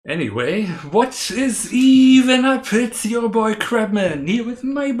Anyway, what is even up? It's your boy Crabman here with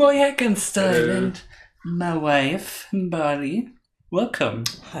my boy Hackenstein and my wife, Bali. Welcome.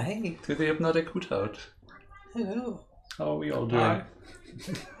 Hi. To the Hypnotic Hootout. Hello. How are we all doing?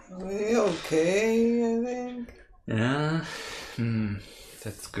 We're okay, I think. Yeah?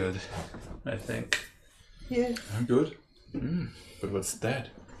 That's good, I think. Yeah. I'm good. But what's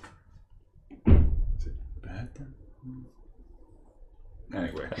that? Is it bad then?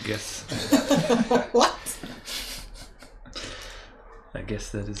 Anyway. I guess. What? I guess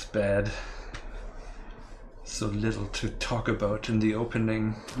that is bad. So little to talk about in the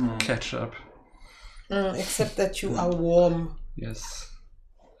opening catch up. Except that you are warm. Yes.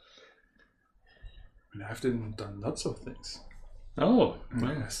 And I've done lots of things. Oh,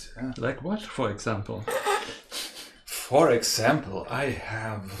 Yes, yeah. like what, for example? For example, I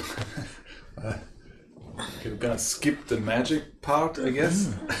have... okay, we're gonna skip the magic part, I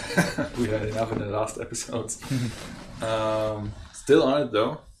guess. We had enough in the last episodes. Still on it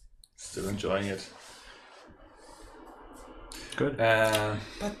though. Still enjoying it. Good.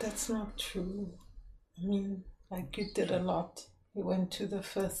 But that's not true. I mean, like you did a lot. You went to the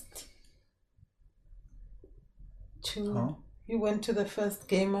first two. Huh? You went to the first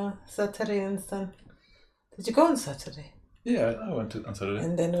gamer Saturday and Sun. Did you go on Saturday? Yeah, I went to on Saturday.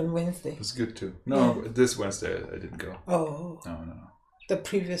 And then on Wednesday? It was good too. No, this Wednesday I didn't go. Oh. No. The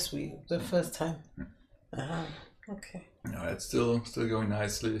previous week, the first time. Okay. No, it's still going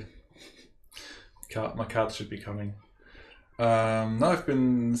nicely. My cards should be coming. Now I've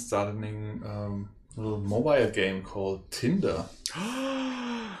been starting a little mobile game called Tinder.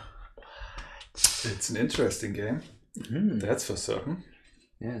 It's an interesting game. That's for certain.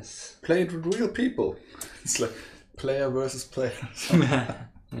 Yes. Play it with real people. It's like player versus player. Yeah.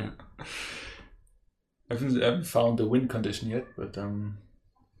 I haven't found the win condition yet, but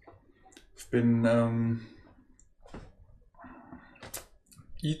I've been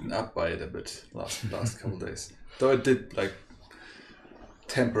eaten up by it a bit last couple days. Though it did like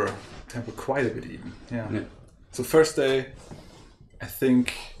temper quite a bit even. Yeah. So first day, I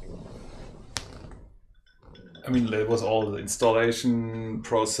think. I mean, there was all the installation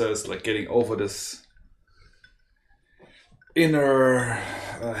process, like getting over this inner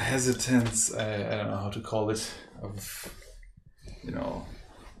hesitance. I don't know how to call it, of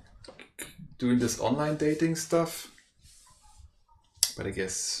doing this online dating stuff. But I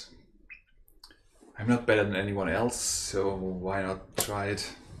guess I'm not better than anyone else, so why not try it?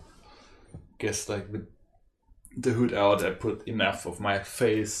 Guess like with the Hootout, I put enough of my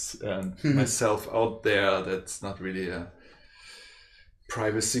face and myself out there. That's not really a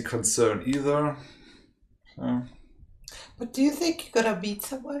privacy concern either. So. But do you think you gotta beat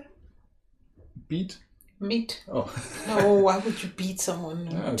someone? Beat? Meet? Oh. No, why would you beat someone?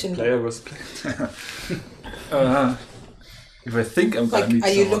 Player was player. If I think I'm gonna meet are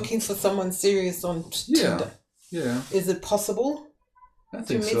someone. you looking for someone serious on Tinder? Yeah. Is it possible I to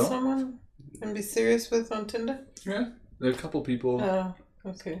think meet so. someone and be serious with on Tinder? Yeah. There are a couple people.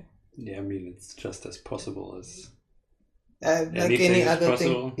 Okay. Yeah, I mean, it's just as possible as Like anything any is other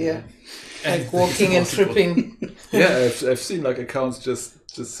possible. thing. Yeah. Like Anything walking and is possible. tripping. Yeah, I've seen like accounts just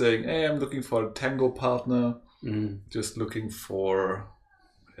saying, hey, I'm looking for a tango partner. Just looking for,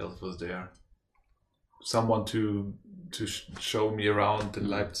 what else was there? Someone to show me around in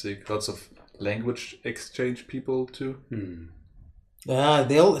Leipzig. Lots of language exchange people too.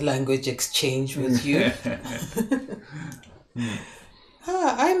 They'll language exchange with you.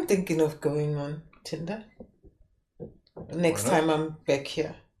 I'm thinking of going on Tinder. Next time I'm back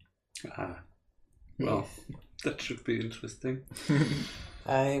here. Well, that should be interesting.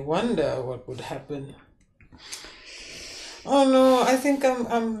 I wonder what would happen. Oh no, I think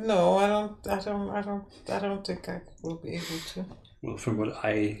I'm no, I don't think I will be able to. Well, from what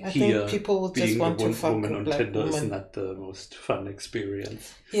I I hear, think people will just being want a to fuck woman a on black Tinder is woman. not the most fun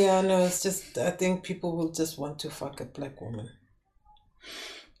experience. Yeah, no, it's just I think people will just want to fuck a black woman.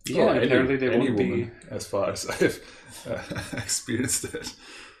 Yeah, Or apparently they any won't woman, as far as I've experienced it.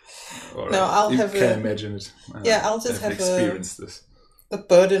 Or No, I'll you have can imagine it. Yeah, I'll just have experienced this. the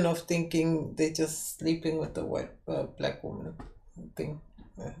burden of thinking they're just sleeping with the white black woman thing.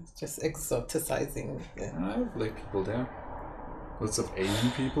 Just exoticizing. Yeah. I have like people there. Lots of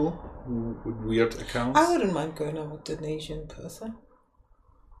Asian people with weird accounts. I wouldn't mind going out with an Asian person.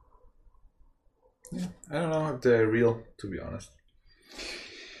 Yeah, I don't know if they're real, to be honest.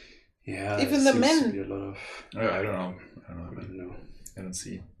 Yeah, Even it the seems men. to be a lot of. I don't know. I don't know. I don't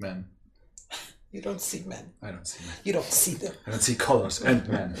see men. You don't see men. I don't see men. You don't see them. I don't see colors and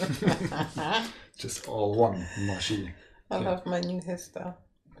men. Just all one machine. I love my new hairstyle.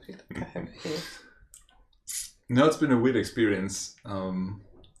 feel like I have hair. No, it's been a weird experience.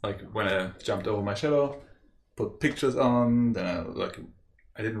 Like when I jumped over my shadow, put pictures on, then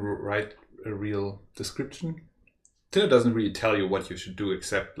I didn't write a real description. Tinder doesn't really tell you what you should do,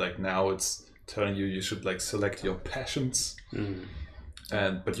 except like now it's telling you should like select your passions.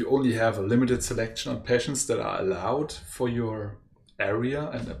 But you only have a limited selection on passions that are allowed for your area,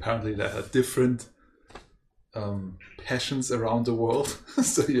 and apparently there are different passions around the world.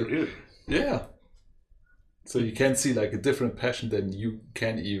 So yeah. So you can see like a different passion than you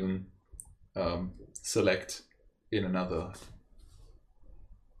can even select in another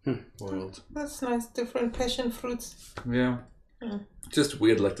world. That's nice. Different passion fruits. Yeah. Just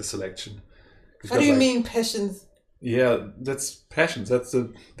weird, like the selection. What do you mean passions? Yeah, that's passions. That's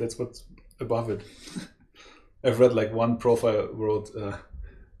what's above it. I've read like one profile wrote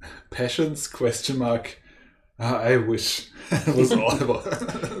passions ? I wish. It was all about.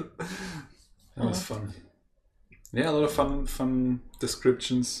 That was fun. Yeah, a lot of fun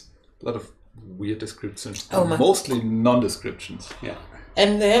descriptions. A lot of weird descriptions. Mostly non-descriptions. Yeah.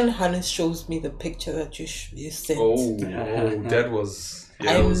 And then Hannes shows me the picture that you sent. Oh, that was.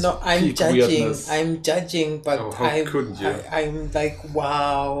 Yeah, I'm judging. Weirdness. I'm judging, but couldn't you? I'm like,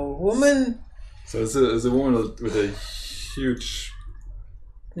 wow, woman. So it's a woman with a huge.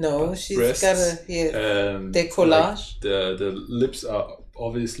 No, she's breasts, got a décollage. Like the lips are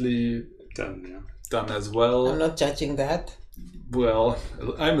obviously done as well. I'm not judging that. Well,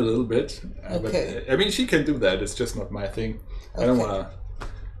 I'm a little bit. Okay. But, I mean, she can do that. It's just not my thing. I don't want to.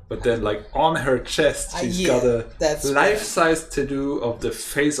 But then, like, on her chest, she's got a life-size tattoo of the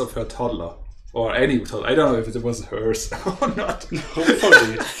face of her toddler. Or any toddler. I don't know if it was hers or not.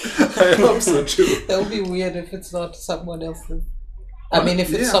 Hopefully. I hope so, too. That would be weird if it's not someone else's. I mean,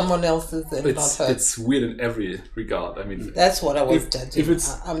 if it's someone else's and not hers. It's weird in every regard. I mean... That's what I was judging.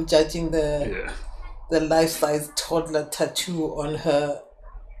 I'm judging the life-size toddler tattoo on her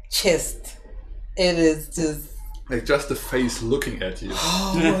chest. It is just... Like just the face looking at you.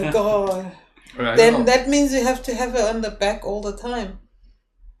 Oh my god. Then that means you have to have it on the back all the time.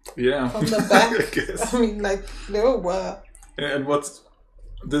 Yeah. From the back. I guess. I mean, like, no. And what's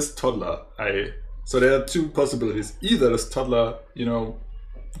this toddler? So there are two possibilities. Either this toddler,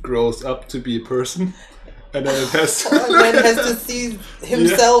 grows up to be a person, and then it has to see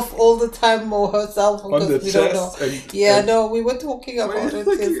himself all the time or herself because on the we chest don't know. No, we were talking about it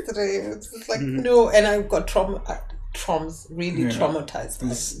yesterday. It's just like no, and I've got really traumatized.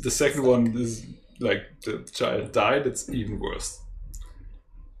 The second one is like the child died. It's even worse.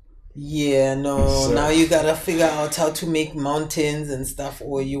 Yeah, no. So, now you gotta figure out how to make mountains and stuff,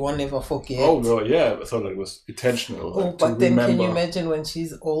 or you won't never forget. Oh no, yeah, I thought it was intentional. Oh, but then can you imagine when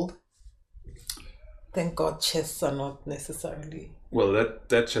she's old? Thank God chests are not necessarily. Well,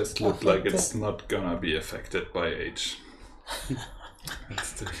 that chest looked like it's not gonna be affected by age.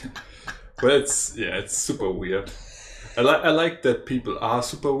 But it's super weird. I like that people are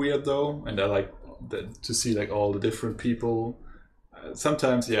super weird though, and I like to see like all the different people.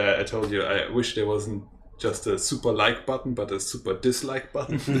 Sometimes, I told you, I wish there wasn't just a super like button, but a super dislike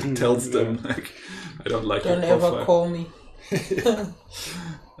button that tells them like, I don't like your profile. Don't ever call me.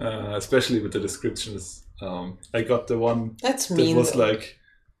 Especially with the descriptions. I got the one that was like,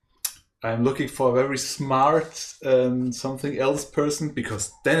 I'm looking for a very smart something else person,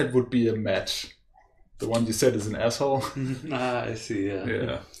 because then it would be a match. The one you said is an asshole. I see,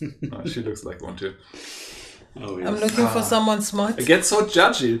 Yeah. She looks like one too. Oh, yes. I'm looking for someone smart. I get so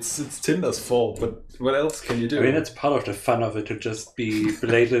judgy. It's Tinder's fault, but what else can you do? I mean, that's part of the fun of it, to just be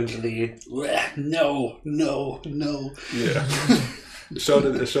blatantly no. Yeah. I showed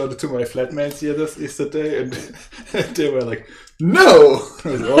it to my flatmates yesterday, and they were like, no! I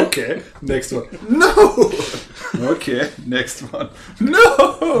was like, okay, next one. No! Okay, next one.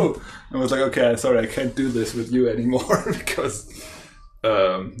 No! I was like, okay, sorry, I can't do this with you anymore, because,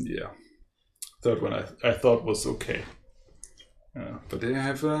 third one I thought was okay. But they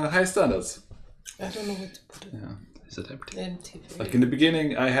have high standards. I don't know what to put it. Yeah. Is it empty? Empty. Like in the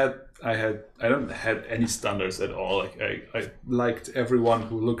beginning, I don't have any standards at all. Like I liked everyone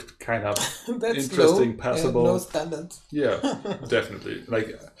who looked kind of interesting, passable. No standards. Yeah, definitely.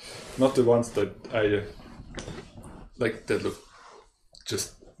 Like not the ones that I like that look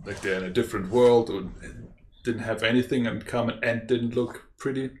just like they're in a different world or didn't have anything in common and didn't look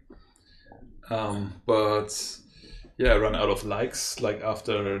pretty. But I ran out of likes like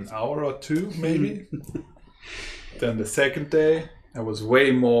after an hour or two, maybe. Then the second day, I was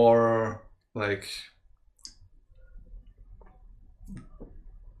way more like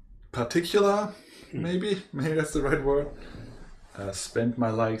particular, maybe that's the right word. spend my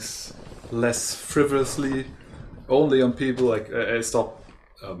likes less frivolously, only on people like I stop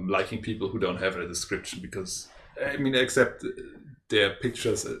liking people who don't have a description, because I mean, except their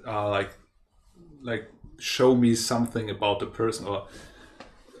pictures are like show me something about the person, or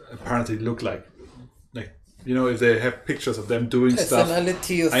apparently look like if they have pictures of them doing stuff,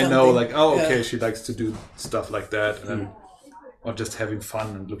 personality or something. I know okay, she likes to do stuff like that, and then or just having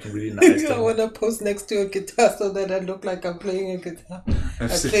fun and looking really nice. I want to post next to a guitar so that I look like I'm playing a guitar. I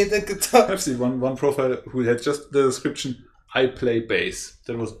play the guitar. I've seen one profile who had just the description, I play bass.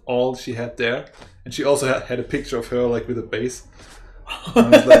 That was all she had there. And she also had a picture of her like with a bass.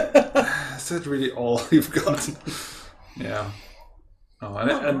 And I was like, is that really all you've got? Yeah. Oh,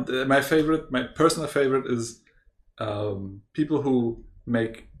 and my personal favorite is people who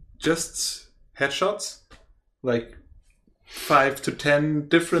make just headshots, like 5 to 10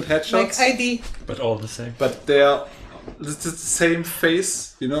 different headshots. Like ID. But all the same. But it's the same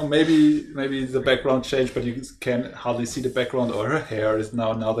face, maybe the background changed, but you can hardly see the background, or her hair is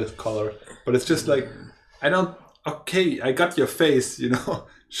now another color. But it's just like, I got your face,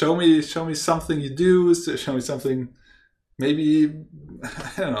 show me something you do, show me something, maybe,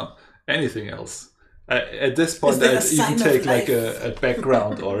 I don't know, anything else. At this point, I'd even take like a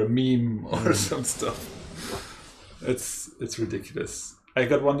background or a meme or some stuff. It's ridiculous. I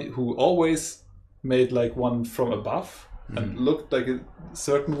got one who always made like one from above and looked like a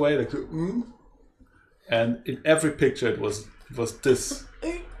certain way, like and in every picture it was this.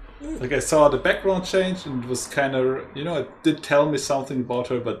 Like I saw the background change, and it was kind of it did tell me something about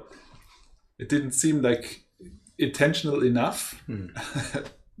her, but it didn't seem like intentional enough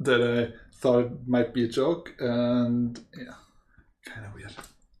that I thought it might be a joke, and kind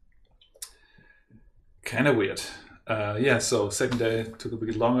of weird. So second day took a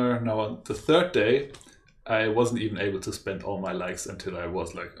bit longer. Now on the third day, I wasn't even able to spend all my likes until I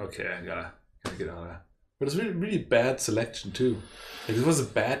was like, okay, I gotta get out of there. But it's really, really bad selection too. Like, it was a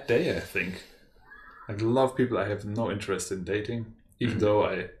bad day, I think. Like, a lot of people I have no interest in dating, even though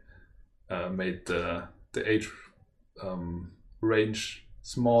I made the age range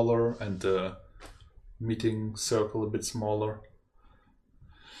smaller and the meeting circle a bit smaller.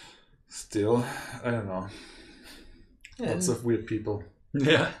 Still, I don't know. Lots of weird people.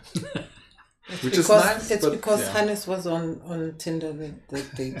 Yeah. Which is nice. It's because Hannes was on Tinder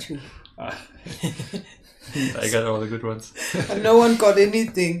that day too. I got all the good ones. And no one got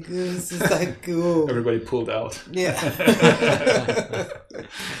anything. It was just like, oh. Everybody pulled out. Yeah.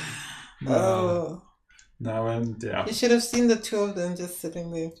 Oh. No, and You should have seen the two of them just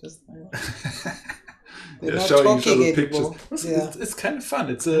sitting there, just they're not showing each talking other anymore. pictures. It's kind of fun.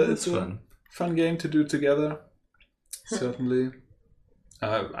 It's a fun game to do together. Certainly.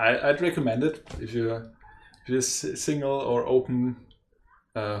 I'd recommend it if you're single or open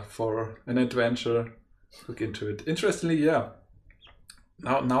for an adventure. Look into it. Interestingly,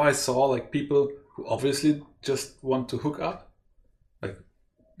 Now I saw like people who obviously just want to hook up. Like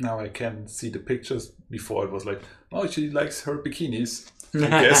now I can see the pictures. Before it was like, oh, she likes her bikinis, I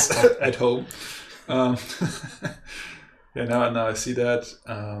guess, at home. Now I see that.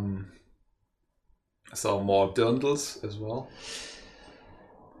 I saw more dirndls as well.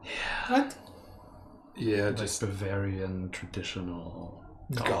 Yeah. What? Yeah, like just Bavarian traditional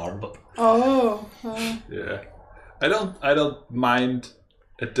garb. Oh. Yeah, I don't mind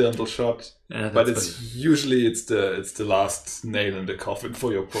a dirndl shot, but it's usually it's the last nail in the coffin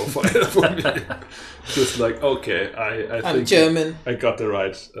for your profile for me. Just like, okay, I I'm think German. I got the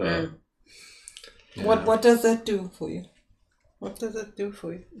right. What does that do for you? What does it do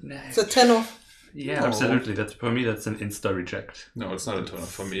for you? It's a 10 off. Yeah, absolutely. That's for me. That's an insta reject. No, it's not a turn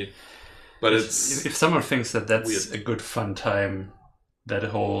off for me. But it's if someone thinks that's weird. A good fun time, that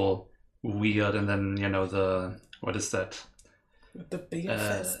whole weird, and then what is that? The bigger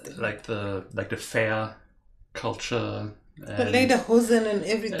fest. Like the fair culture. The lederhosen and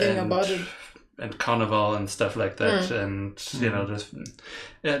everything about it. And carnival and stuff like that. And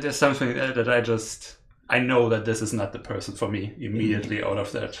there's something that I know that this is not the person for me immediately out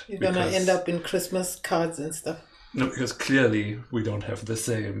of that. You're gonna end up in Christmas cards and stuff. No, because clearly we don't have the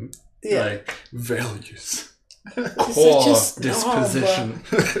same values. Core disposition.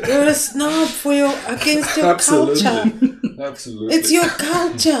 You're a snob against your culture. Absolutely. It's your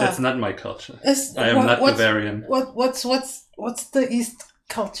culture. That's not my culture. I am not Bavarian. What's the East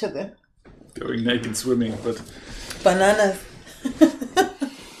culture then? Going naked swimming, but bananas.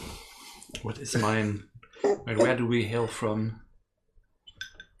 What is mine? Where do we hail from?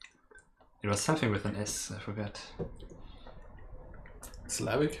 It was something with an S, I forgot.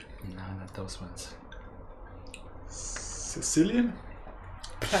 Slavic? No, not those ones. Sicilian?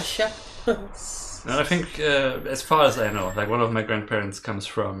 Prussia. No, I think, as far as I know, like one of my grandparents comes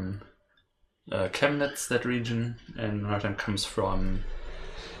from Chemnitz, that region, and one of them comes from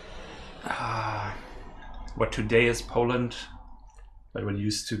what today is Poland, but what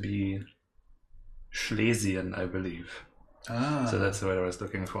used to be Schlesien, I believe. So that's the word I was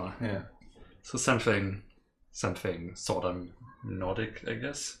looking for. Yeah. So something sort of Nordic, I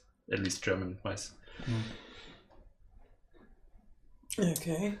guess, at least German-wise.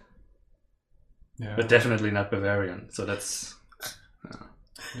 Okay. Yeah. But definitely not Bavarian. So that's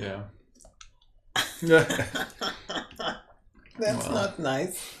Yeah. That's not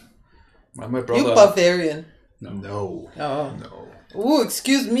nice. Well, my brother. You Bavarian. No. Oh. No. Oh,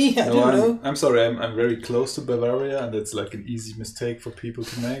 excuse me. I don't know. I'm sorry. I'm very close to Bavaria, and it's like an easy mistake for people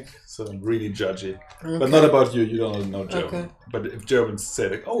to make. So I'm really judgy. Okay. But not about you. You don't know German. Okay. But if Germans say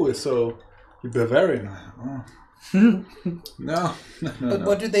like, "Oh, so you're Bavarian," no. But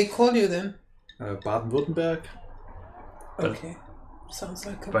what do they call you then? Baden-Württemberg. Okay. Sounds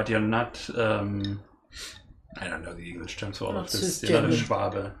like a... But you're not, I don't know the English terms for all Not of this. Swiss You're not a German.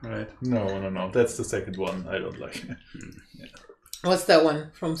 Schwabe, right? No. That's the second one I don't like. What's that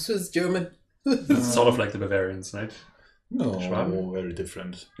one? From Swiss German? It's sort of like the Bavarians, right? No, Schwaben? very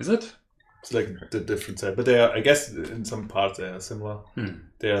different. Is it? It's like the different side. But they are, I guess, in some parts they are similar.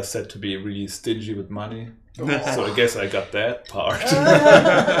 They are said to be really stingy with money. So I guess I got that part.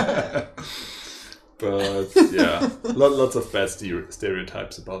 But yeah, lots of bad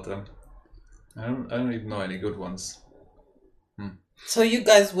stereotypes about them. I don't even know any good ones. So you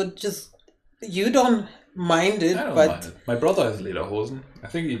guys would just... You don't mind it, I don't but... mind it. My brother has lederhosen. I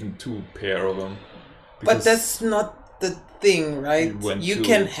think even 2 pair of them. But that's not the thing, right? We went You to-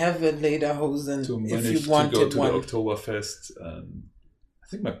 can have a lederhosen to if manage you wanted to go to one. the Oktoberfest. I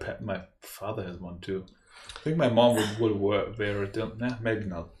think my father has one too. I think my mom would wear it. Nah, maybe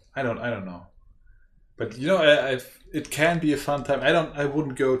not. I don't know. But you know, it can be a fun time. I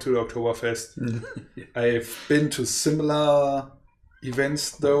wouldn't go to the Oktoberfest. I've been to similar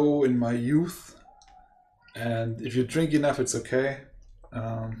events though in my youth, and if you drink enough, it's okay.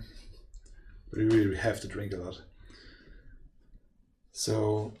 But you really have to drink a lot.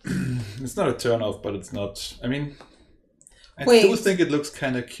 So it's not a turn off, but it's not. I mean, I do think it looks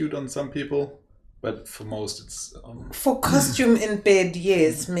kind of cute on some people, but for most, it's For costume in bed,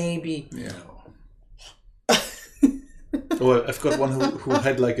 yes, maybe. yeah. Oh, I've got one who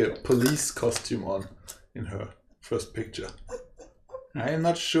had like a police costume on in her first picture. I am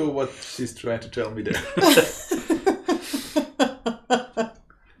not sure what she's trying to tell me there.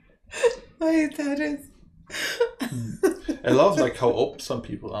 Wait, that is... I love like how open some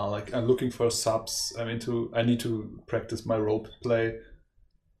people are. Like I'm looking for subs. I need to practice my role play.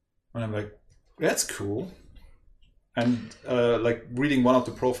 And I'm like, that's cool. And like reading one of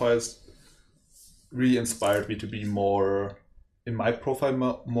the profiles really inspired me to be more in my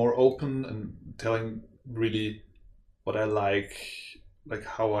profile more open and telling really what I like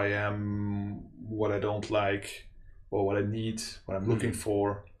how I am, what I don't like, or what I need, what I'm looking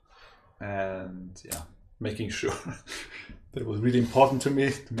for, and yeah, making sure that was really important to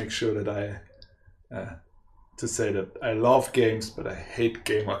me to make sure that I to say that I love games but I hate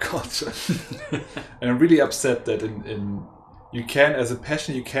gamer culture. And I'm really upset that in you can, as a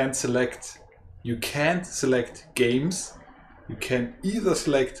passion, you can't select games. You can either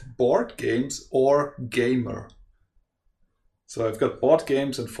select board games or gamer. So I've got board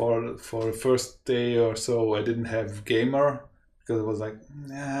games, and for the first day or so I didn't have gamer because I was like,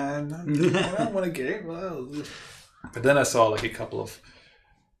 nah, I don't want a game. But then I saw like a couple of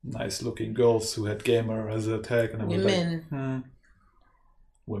nice looking girls who had gamer as a tag, and I was Women.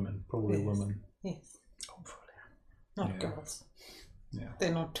 Women, probably Yes. women. Yes. Hopefully. Not girls. Yeah,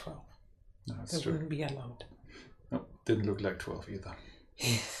 They're not 12. no, that's They true. wouldn't be allowed. No, didn't look like 12 either.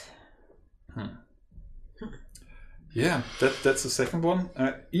 Yeah, that's the second one.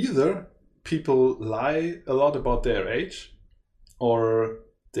 Either people lie a lot about their age, or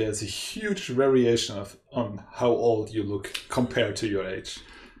there's a huge variation on how old you look compared to your age.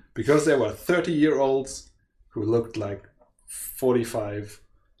 Because there were 30-year-olds who looked like 45,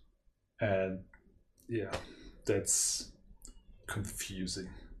 and yeah, that's confusing.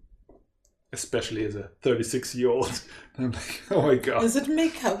 Especially as a 36-year-old. I'm like, oh my god. Is it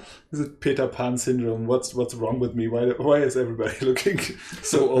makeup? Is it Peter Pan syndrome? What's wrong with me? Why is everybody looking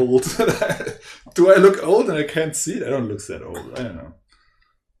so old? Do I look old and I can't see it? I don't look that old. I don't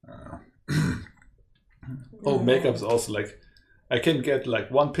know. Makeup's also like, I can get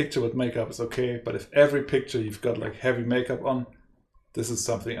like one picture with makeup is okay, but if every picture you've got like heavy makeup on, this is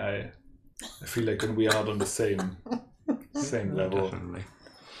something I feel like when we are not on the same same level. Definitely.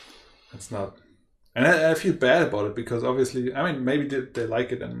 It's not, and I feel bad about it because obviously, I mean, maybe they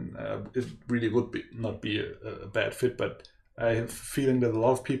like it and it really would not be a bad fit. But I have a feeling that a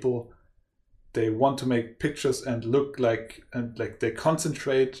lot of people, they want to make pictures and look like they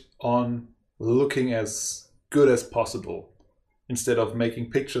concentrate on looking as good as possible instead of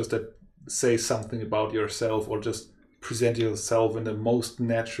making pictures that say something about yourself or just present yourself in the most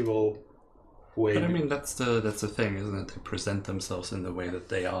natural way. But I mean, that's the thing, isn't it? They present themselves in the way that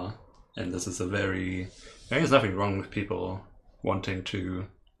they are, and this is I think there's nothing wrong with people wanting to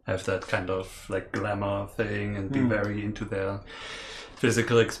have that kind of like glamour thing and be very into their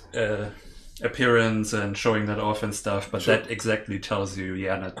physical appearance and showing that off and stuff. But that exactly tells you,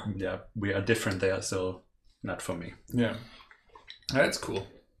 we are different there, so not for me. Yeah, that's cool.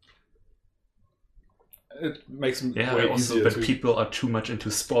 It makes me also, but people are too much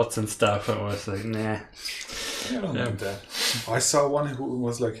into sports and stuff. I was like, nah. I don't like that. I saw one who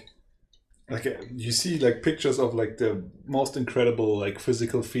was like you see like pictures of like the most incredible like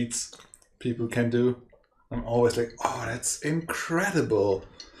physical feats people can do. I'm always like, oh, that's incredible.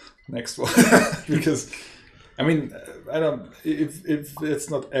 Next one, because I mean, I don't. If it's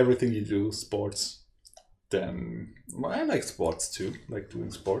not everything you do, sports, then I like sports too. Like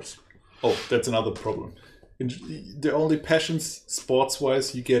doing sports. Oh, that's another problem. The only passions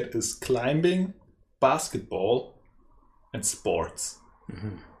sports-wise you get is climbing, basketball, and sports.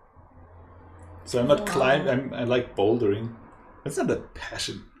 Mm-hmm. So I'm not climbing. I like bouldering. That's not a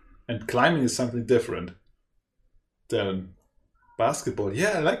passion. And climbing is something different than basketball.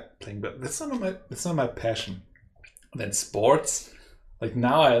 Yeah, I like playing, but that's not my passion. Then sports, like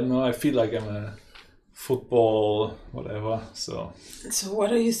now I feel like I'm a football, whatever. So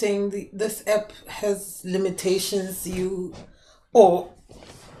what are you saying? This app has limitations. Or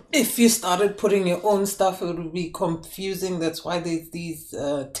if you started putting your own stuff, it would be confusing. That's why there's these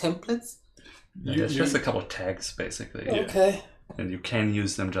templates. There's just a couple of tags, basically. Okay. And you can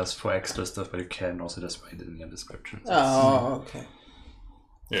use them just for extra stuff, but you can also just write it in your description. So okay.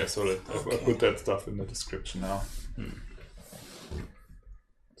 Yeah, so I put that stuff in the description now.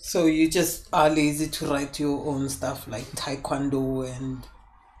 So you just are lazy to write your own stuff like taekwondo and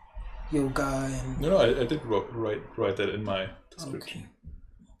yoga and... No, I did write that in my description.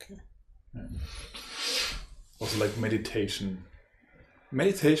 Okay. Yeah. Also like meditation.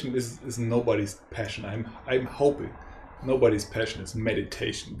 Meditation is nobody's passion. I'm hoping nobody's passion is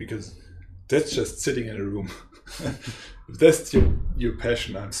meditation, because that's just sitting in a room. If that's your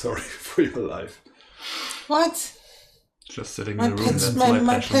passion, I'm sorry for your life. What? Just sitting in a room. That's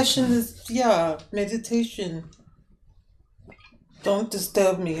my passion is meditation. Don't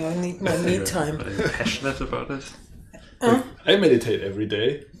disturb me. I need my me time. Are you passionate about it? I meditate every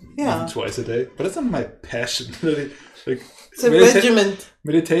day. Yeah. Twice a day. But it's not my passion. It's a regiment.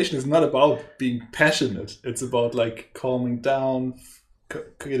 Meditation is not about being passionate. It's about like calming down,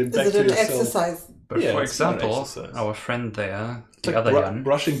 getting back to yourself. Is it an exercise? But for example, our friend there, the other one,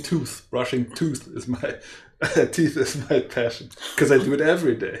 brushing tooth is my teeth is my passion, because I do it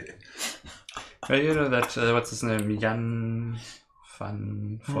every day. Well, you know that what's his name, Jan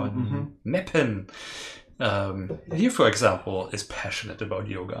von Meppen. He, for example, is passionate about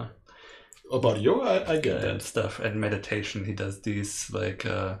yoga. About yoga, I get and it. Stuff and meditation. He does these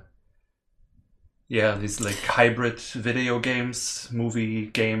these hybrid video games, movie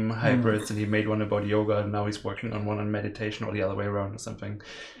game hybrids, and he made one about yoga, and now he's working on one on meditation, or the other way around or something.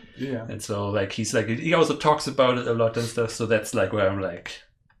 Yeah. And so he also talks about it a lot and stuff. So that's where I'm like,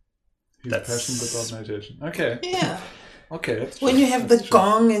 he's passionate about meditation. Okay. Yeah. Okay. That's when you have the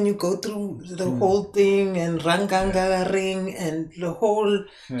gong and you go through the whole thing and ranganga ring and the whole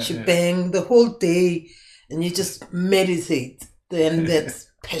shebang the whole day, and you just meditate, then that's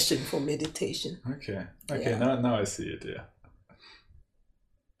passion for meditation. Okay. Now I see it. Yeah.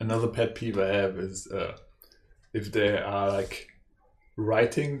 Another pet peeve I have is if they are like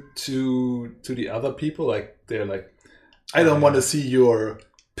writing to the other people, like they're like, I don't want to see your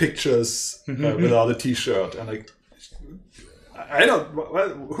pictures without a t-shirt, and like, I don't,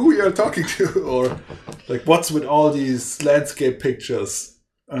 who you're talking to, or like, what's with all these landscape pictures?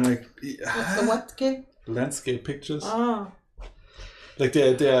 And like, what's the what game? Landscape pictures. Ah. Like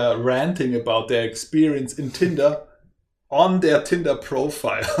they're ranting about their experience in Tinder on their Tinder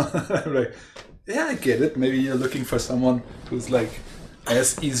profile. I'm like, yeah, I get it. Maybe you're looking for someone who's like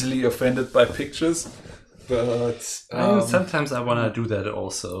as easily offended by pictures. But sometimes I want to do that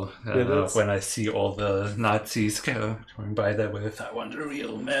also. When I see all the Nazis going by there with, I want a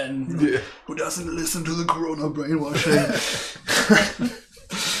real man who doesn't listen to the corona brainwashing.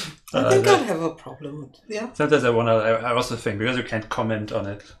 I think I'd have a problem with Sometimes I also think, because you can't comment on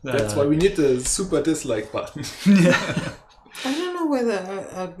it. That's why we need the super dislike button. I don't know whether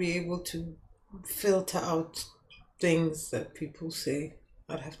I'd be able to filter out things that people say.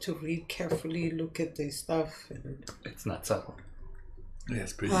 I'd have to read carefully, look at their stuff. And... It's not subtle. Yeah,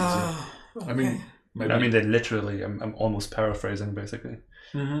 it's pretty easy. Okay. I mean, maybe. I mean, they literally, I'm almost paraphrasing, basically.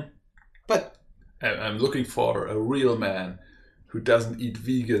 Mm-hmm. But I'm looking for a real man who doesn't eat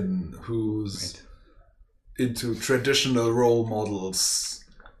vegan, who's into traditional role models,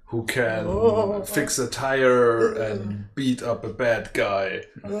 who can fix a tire and beat up a bad guy.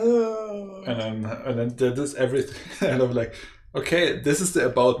 And then there's everything. And I'm like, okay, this is the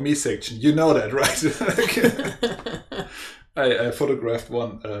about me section. You know that, right? I photographed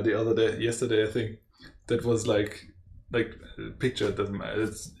one the other day, yesterday, I think, that was like a picture, it doesn't matter.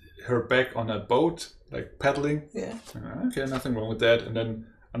 It's her back on a boat, like paddling. Yeah. Okay, nothing wrong with that. And then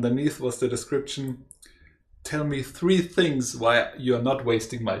underneath was the description, tell me 3 things why you're not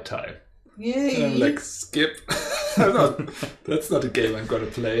wasting my time. Yay. And I'm like, skip. That's not a game I'm going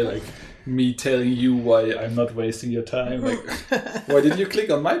to play. Like, me telling you why I'm not wasting your time. Like, why did you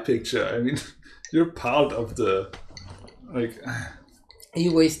click on my picture? I mean, you're part of the... Like... Are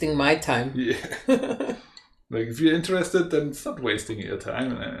you wasting my time? Yeah. Like, if you're interested, then stop wasting your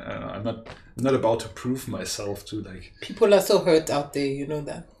time. I'm not about to prove myself to, like... People are so hurt out there, you know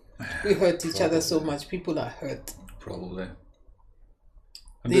that. We hurt each other so much. People are hurt. Probably.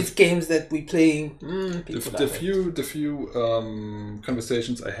 And these games that we playing, the few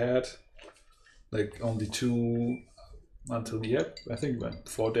conversations I had, like only 2 until I think went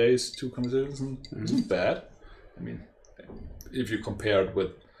 4 days, 2 conversations, isn't bad. I mean, if you compare it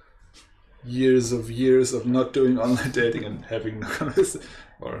with years of not doing online dating and having no conversation,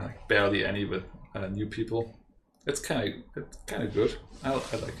 or like barely any with new people, it's kind of good. I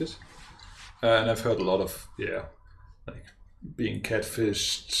like it, and I've heard a lot of like being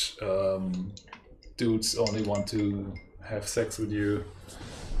catfished, dudes only want to have sex with you,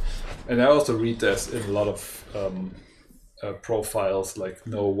 and I also read this in a lot of profiles, like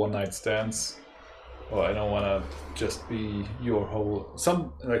no one-night stands, or I don't want to just be your whole.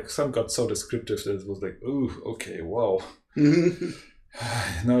 Some got so descriptive that it was like, ooh, okay, wow.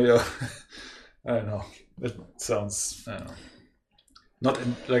 No, you're. I don't know. It sounds not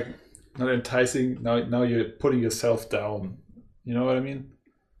enticing. Now you're putting yourself down. You know what I mean?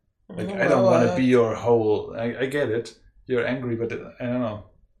 Like, I don't want to be your whole. I get it. You're angry, but I don't know.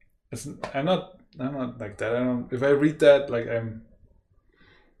 I'm not like that. I don't. If I read that, like I'm.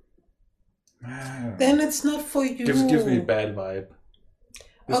 Then it's not for you. Gives me a bad vibe.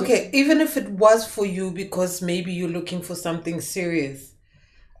 Okay, even if it was for you because maybe you're looking for something serious,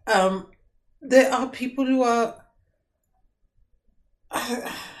 there are people who are.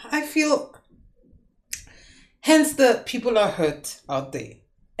 I feel. Hence, the people are hurt out there,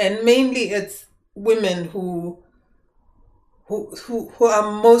 and mainly it's women who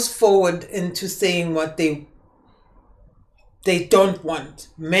are most forward into saying what they don't want.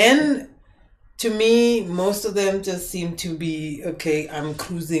 Men. To me, most of them just seem to be, okay, I'm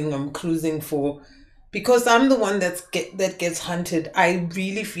cruising for, because I'm the one that gets hunted. I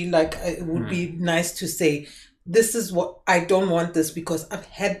really feel like it would be nice to say, this is what, I don't want this because I've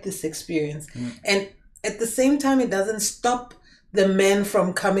had this experience. And at the same time, it doesn't stop the men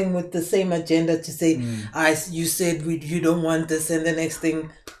from coming with the same agenda to say, you said you don't want this, and the next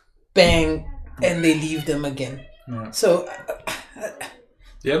thing, bang, and they leave them again. So...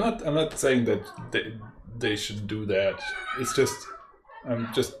 Yeah, I'm not saying that they should do that. It's just,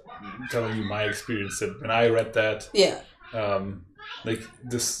 I'm just telling you my experience that when I read that, like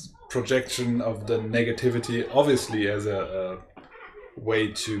this projection of the negativity, obviously as a way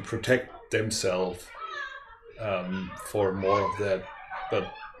to protect themselves for more of that,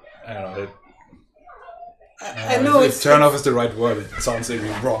 but I don't know. I know turn off is the right word. It sounds really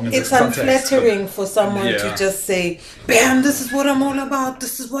wrong in this context. It's unflattering for someone to just say, "Bam! This is what I'm all about.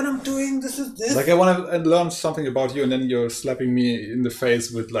 This is what I'm doing. This is this." Like, I want to learn something about you, and then you're slapping me in the face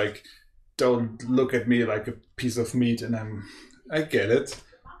with like, "Don't look at me like a piece of meat." And I get it.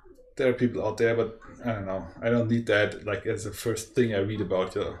 There are people out there, but I don't know. I don't need that like as the first thing I read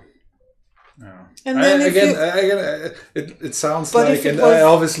about you. And then it sounds like, and I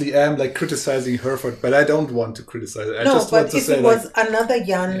obviously am like criticizing her for it, but I don't want to criticize it. If it was another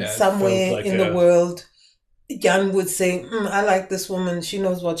Jan somewhere in the world, Jan would say, I like this woman, she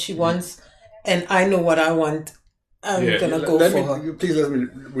knows what she wants, and I know what I want. I'm gonna go for her. Please let me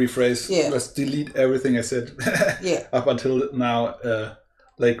rephrase. Let's delete everything I said up until now.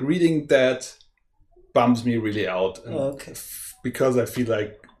 Like, reading that bums me really out. Because I feel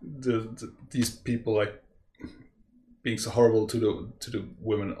like these people like being so horrible to the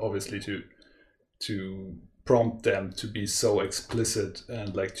women, obviously to prompt them to be so explicit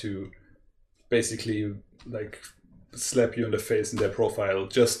and like to basically like slap you in the face in their profile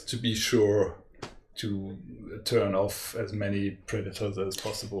just to be sure to turn off as many predators as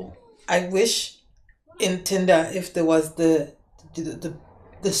possible. I wish in Tinder, if there was the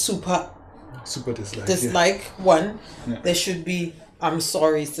super dislike one, there should be, I'm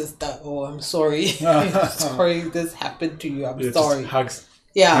sorry, sister, or I'm sorry, sorry this happened to you, I'm sorry. Hugs.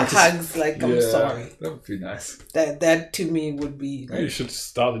 Yeah, hugs like I'm sorry. That would be nice. That to me would be. You should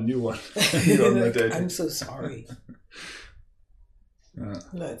start a new one. Like, I'm so sorry.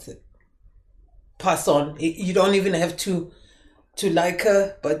 That's it. Pass on. You don't even have to like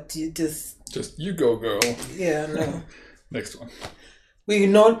her, but you just you go, girl. Yeah, no. Next one. We're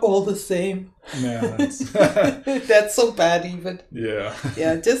not all the same. Yeah, that's so bad even. Yeah.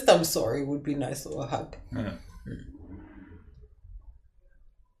 Yeah, just I'm sorry would be nice, or a hug. Yeah.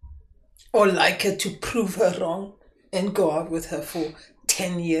 Or like her to prove her wrong and go out with her for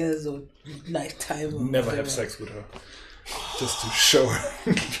 10 years or lifetime. Or never have sex with her. Just to show her.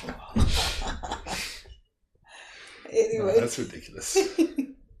 Anyway. No, that's ridiculous.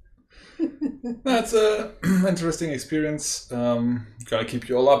 That's an interesting experience. Gonna keep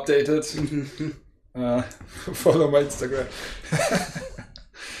you all updated. Follow my Instagram.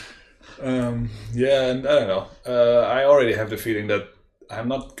 Yeah, and I don't know. I already have the feeling that I'm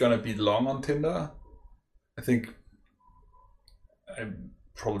not gonna be long on Tinder. I think I'm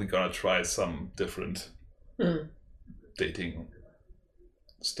probably gonna try some different dating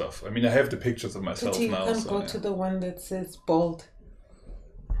stuff. I mean, I have the pictures of myself now. But you can go to the one that says bald.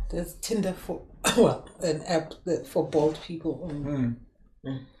 There's Tinder for, well, an app for bald people.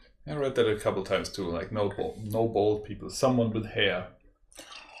 I read that a couple times too. Like no bald people. Someone with hair.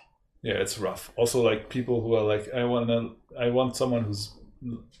 Yeah, it's rough. Also, like people who are like, I want someone who's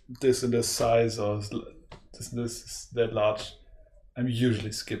this and this size or this that large. I'm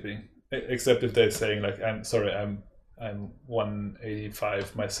usually skipping, except if they're saying like, I'm sorry, I'm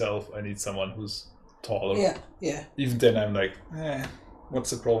 185 myself. I need someone who's taller. Yeah. Even then, I'm like,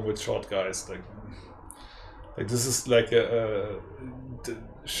 what's the problem with short guys? Like this is like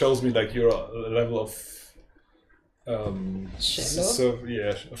shows me like your level of shallow.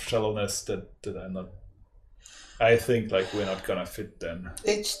 Of shallowness that I'm not. I think like we're not gonna fit then.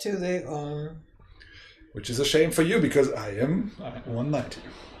 Each to their own. Which is a shame for you because I'm 190.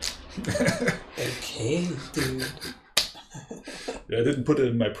 Okay, dude. Yeah, I didn't put it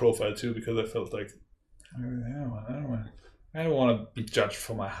in my profile too because I felt like I don't want to be judged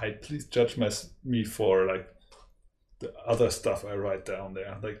for my height. Please judge me for like the other stuff I write down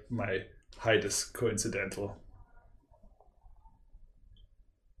there. Like my height is coincidental.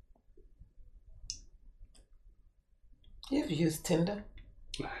 You've used Tinder.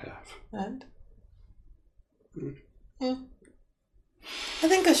 I have. And? Yeah. I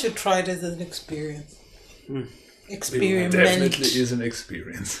think I should try it as an experience. Experiment. It definitely is an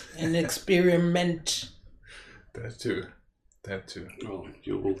experience. An experiment. That too. Well,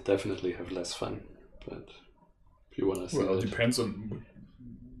 you will definitely have less fun, but if you want to see it depends on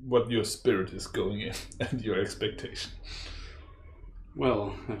what your spirit is going in and your expectation.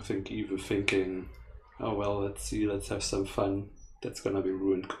 Well, I think even thinking, oh well, let's have some fun, that's gonna be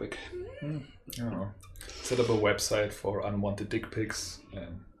ruined quick. I don't know. Set up a website for unwanted dick pics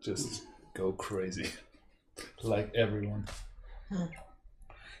and just go crazy. Like everyone.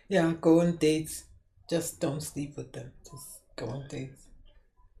 Yeah, go on dates. Just don't sleep with them. Just go on dates.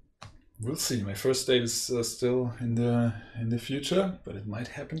 We'll see. My first date is still in the future, but it might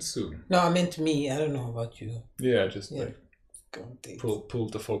happen soon. No, I meant me. I don't know about you. Yeah, just like go on dates. Pull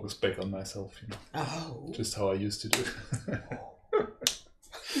the focus back on myself, you know. Oh. Just how I used to do.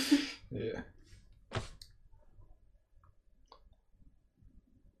 Yeah.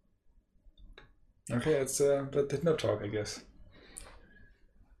 Okay, it's that did not talk, I guess.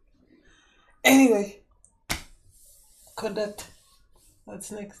 Anyway, Kodat, what's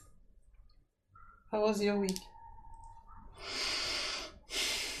next? How was your week?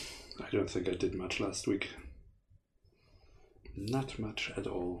 I don't think I did much last week. Not much at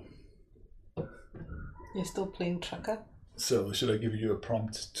all. You're still playing Tracker? So, should I give you a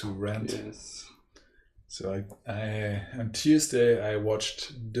prompt to rant? Yes. So, I on Tuesday I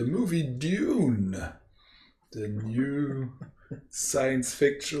watched the movie Dune, the new science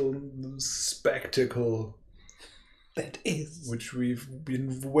fiction spectacle. That is. Which we've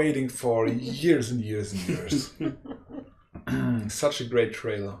been waiting for years and years and years. Such a great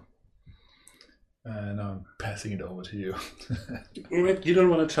trailer. Now I'm passing it over to you. You don't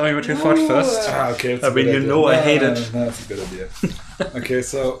want to tell me what you thought first? Okay. I mean, you know I hate it. No, that's a good idea. Okay,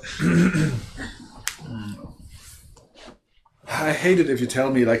 so I hate it if you tell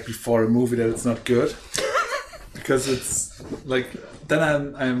me like before a movie that it's not good, because it's like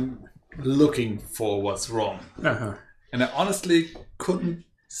then I'm looking for what's wrong, and I honestly couldn't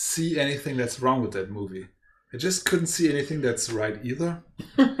see anything that's wrong with that movie. I just couldn't see anything that's right either.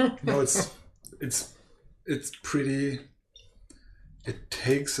 No, it's pretty. It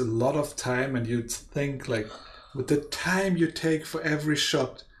takes a lot of time, and you'd think like, with the time you take for every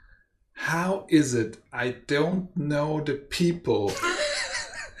shot, how is it I don't know the people?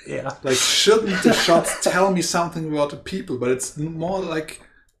 Yeah. Like, shouldn't the shots tell me something about the people? But it's more like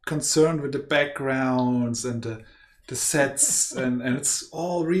concerned with the backgrounds and the sets, and it's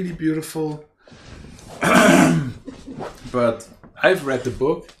all really beautiful. But I've read the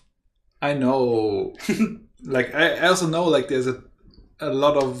book. I know, like, I also know, like, there's a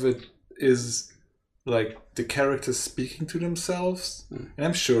lot of it is like the characters speaking to themselves, and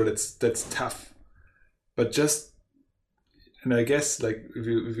I'm sure that's tough. But and I guess, like,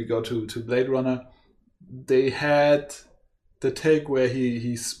 if we go to Blade Runner, they had the take where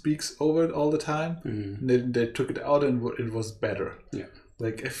he speaks over it all the time, and they took it out, and it was better. Yeah.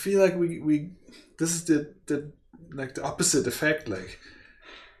 Like, I feel like we this is the like the opposite effect. Like,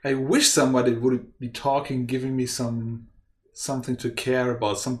 I wish somebody would be talking, giving me something to care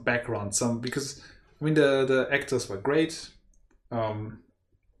about, some background, because I mean the actors were great.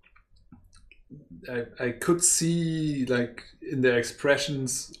 I could see, like, in their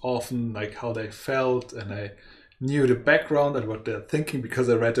expressions often, like, how they felt, and I knew the background and what they're thinking because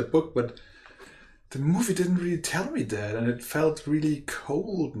I read the book, but the movie didn't really tell me that, and it felt really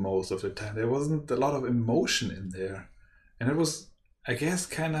cold most of the time. There wasn't a lot of emotion in there, and it was, I guess,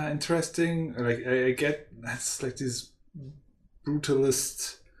 kind of interesting. Like, I get that's like this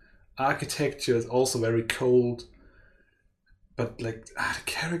brutalist architecture is also very cold, but like the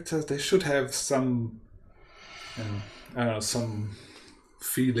characters, they should have some, I don't know, some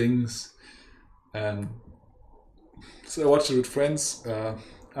feelings. And so I watched it with friends.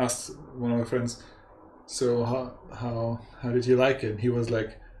 Asked one of my friends, so how did you like it? And he was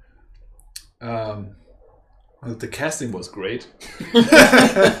like, well, the casting was great.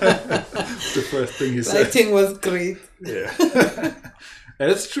 The first thing he said. Lighting was great. Yeah. And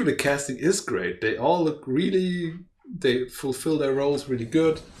it's true, the casting is great. They all look really, they fulfill their roles really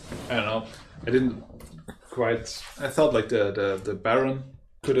good. I don't know. I thought like the Baron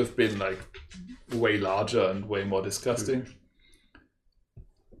could have been like way larger and way more disgusting.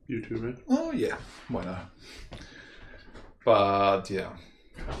 You too, right? Oh yeah, why not? But yeah,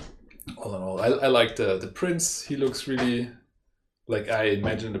 all in all, I like the prince. He looks really like I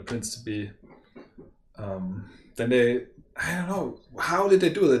imagine the prince to be. Then I don't know, how did they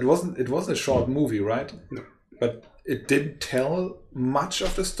do that? It wasn't a short movie, right? No. But it didn't tell much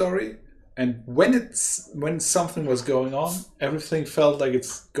of the story. And when something was going on, everything felt like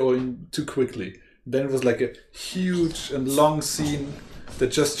it's going too quickly. Then it was like a huge and long scene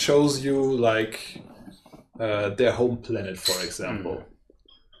that just shows you like their home planet, for example.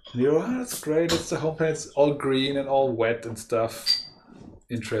 And you're, oh, that's great, it's the home planet, it's all green and all wet and stuff.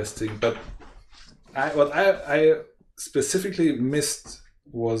 Interesting. But what I specifically missed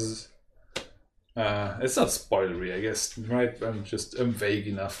was, it's not spoilery, I guess, right? I'm vague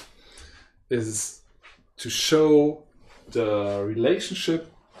enough. Is to show the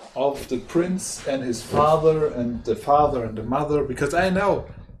relationship of the prince and his father and the mother, because I know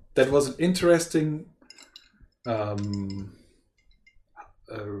that was an interesting how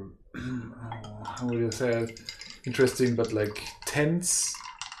would you say it? Interesting but like tense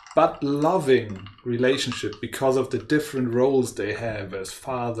but loving relationship because of the different roles they have as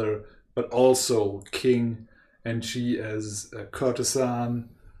father but also king, and she as a courtesan,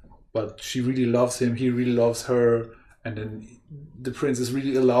 but she really loves him, he really loves her, and then the prince is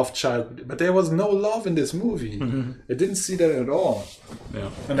really a love child. But there was no love in this movie. Mm-hmm. I didn't see that at all. Yeah.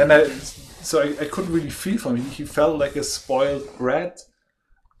 And then I couldn't really feel for him. He felt like a spoiled brat,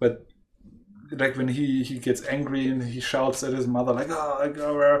 but like when he gets angry and he shouts at his mother like, "Oh, I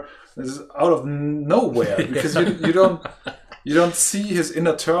go where," this is out of nowhere because you don't see his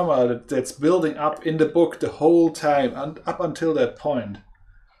inner turmoil that's building up in the book the whole time and up until that point.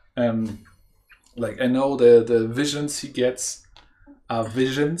 Like I know the visions he gets are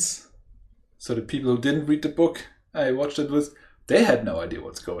visions. So the people who didn't read the book I watched it with, they had no idea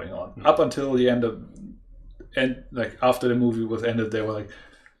what's going on. Mm-hmm. Up until the end like after the movie was ended, they were like,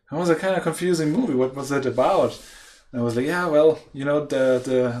 it was a kind of confusing movie. What was it about? And I was like, yeah, well,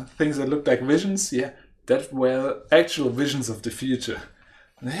 the things that look like visions, yeah, that were actual visions of the future.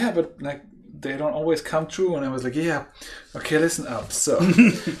 And yeah, but like they don't always come true. And I was like, yeah, okay, listen up. So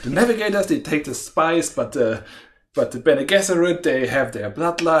the navigators, they take the spice, but the Bene Gesserit, they have their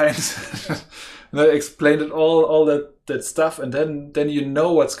bloodlines. And I explained it all that stuff, and then you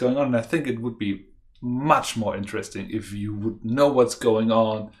know what's going on. And I think it would be much more interesting if you would know what's going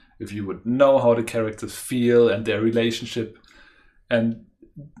on, if you would know how the characters feel and their relationship. And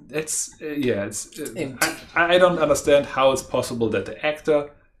I don't understand how it's possible that the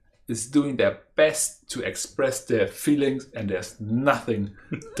actor is doing their best to express their feelings, and there's nothing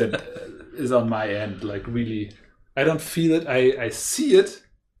that is on my end. Like, really, I don't feel it. I see it.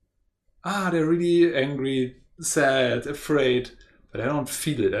 They're really angry, sad, afraid, but I don't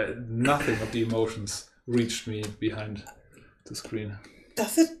feel it. Nothing of the emotions reached me behind the screen.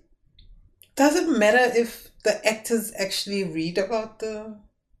 Does it matter if the actors actually read the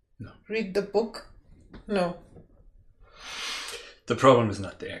book? No. The problem is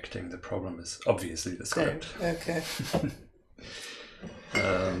not the acting. The problem is obviously the script. Okay.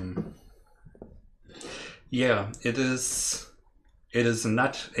 Yeah, it is. It is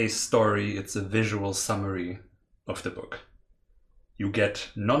not a story. It's a visual summary of the book. You get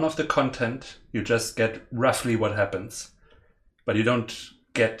none of the content. You just get roughly what happens, but you don't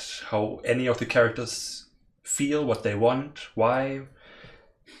get how any of the characters feel, what they want, why.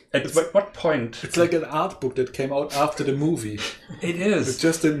 At what point? It's like an art book that came out after the movie. It is. It's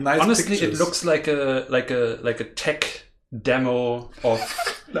just a nice. Honestly, pictures. it looks like a tech demo of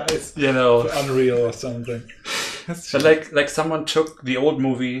nice. Unreal or something. But like someone took the old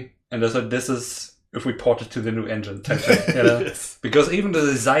movie and they said, "This is if we port it to the new engine," type thing, Yes. Because even the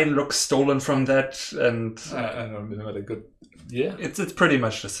design looks stolen from that, and I don't know what a good. Yeah, it's pretty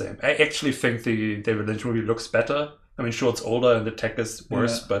much the same. I actually think the David Lynch movie looks better. I mean, sure, it's older and the tech is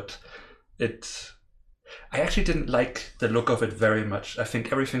worse, but I actually didn't like the look of it very much. I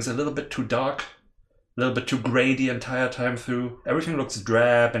think everything's a little bit too dark, a little bit too grey the entire time through. Everything looks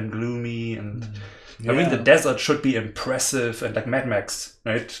drab and gloomy, and I mean, the desert should be impressive and like Mad Max,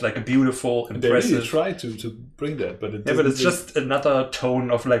 right? Like a beautiful, impressive. They really try to bring that, but it's just another tone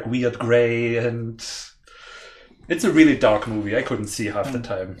of like weird grey, and it's a really dark movie. I couldn't see half the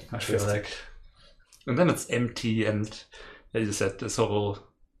time. I feel like. And then it's empty, and as you said, this whole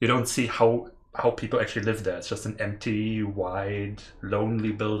you don't see how people actually live there. It's just an empty, wide,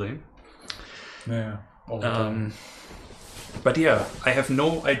 lonely building. Yeah. But yeah, I have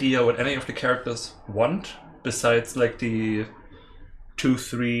no idea what any of the characters want besides like the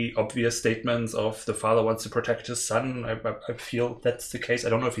 2-3 obvious statements of the father wants to protect his son. I feel that's the case. I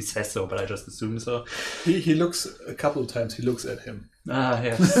don't know if he says so, but I just assume so. He looks a couple of times. He looks at him.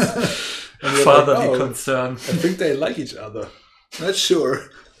 Yes. Fatherly concern. I think they like each other. Not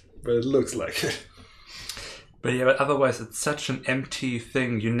sure, but it looks like it. But yeah, but otherwise it's such an empty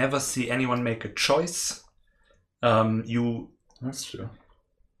thing. You never see anyone make a choice. That's true.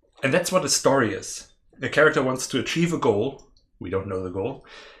 And that's what a story is. The character wants to achieve a goal. We don't know the goal.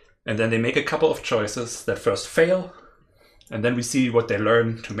 And then they make a couple of choices that first fail. And then we see what they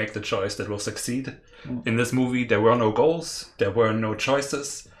learn to make the choice that will succeed. In this movie, there were no goals. There were no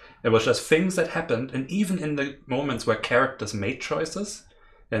choices. It was just things that happened. And even in the moments where characters made choices,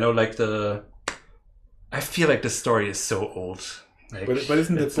 I feel like the story is so old. Like, but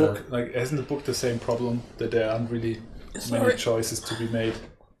isn't the book the same problem, that there aren't really many choices to be made?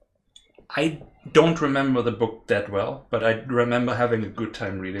 I don't remember the book that well, but I remember having a good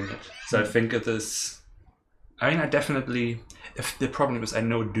time reading it. So I think it is. I mean, I definitely. If the problem is, I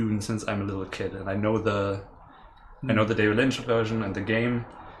know Dune since I'm a little kid, and I know the David Lynch version and the game,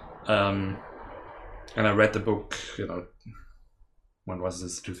 and I read the book. When was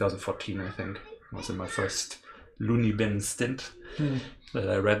this? 2014, I think. It was in my first loony bin stint that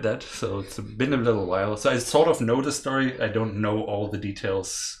I read that. So it's been a little while. So I sort of know the story. I don't know all the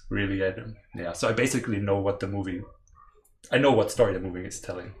details really. So I basically know what story the movie is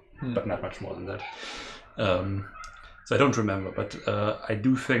telling, but not much more than that. So I don't remember, but I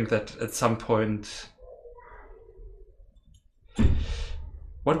do think that at some point,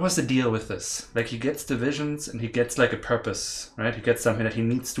 what was the deal with this? Like, he gets the visions and he gets like a purpose, right? He gets something that he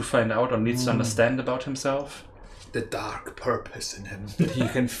needs to find out or needs to understand about himself. The dark purpose in him that he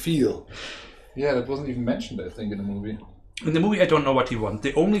can feel. Yeah, that wasn't even mentioned, I think, in the movie. In the movie, I don't know what he wants.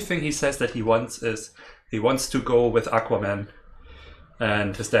 The only thing he says that he wants is he wants to go with Aquaman.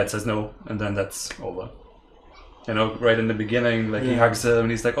 And his dad says no, and then that's over. You know, right in the beginning, like he hugs him and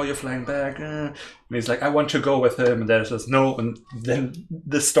he's like, "Oh, you're flying back," and he's like, "I want to go with him," and there's just no, and then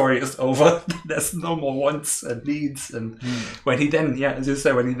the story is over. There's no more wants and needs, and when he then, as you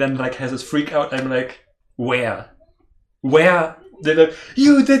say, when he then like has his freak out, I'm like, where did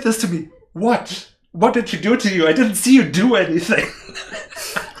you did this to me? What did you do to you? I didn't see you do anything.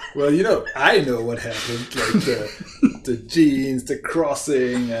 Well, you know, I know what happened, like the genes, the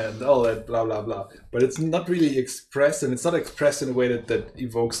crossing, and all that, blah, blah, blah. But it's not really expressed, and it's not expressed in a way that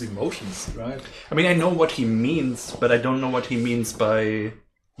evokes emotions, right? I mean, I know what he means, but I don't know what he means by,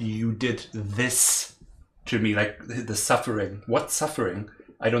 you did this to me, like the suffering. What suffering?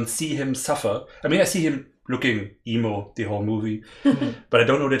 I don't see him suffer. I mean, I see him looking emo the whole movie, but I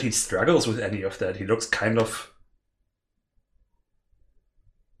don't know that he struggles with any of that. He looks kind of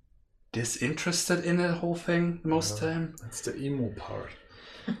disinterested in the whole thing most time. That's the emo part.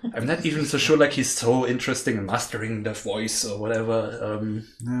 I'm not even so sure like he's so interesting in mastering the voice or whatever.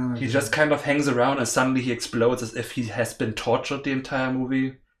 He just kind of hangs around and suddenly he explodes as if he has been tortured the entire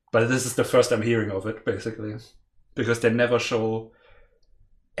movie. But this is the first I'm hearing of it, basically. Because they never show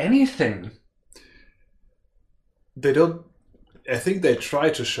anything. They don't... I think they try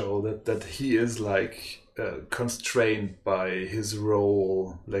to show that he is like... constrained by his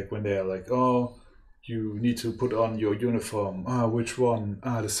role, like when they're like, "Oh, you need to put on your uniform. Which one?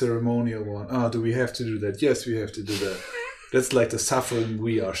 The ceremonial one. Do we have to do that? Yes, we have to do that." That's like the suffering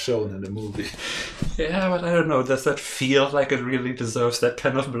we are shown in the movie. Yeah, but I don't know. Does that feel like it really deserves that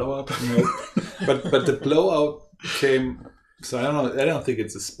kind of blow up? No. But the blowout came. So I don't know. I don't think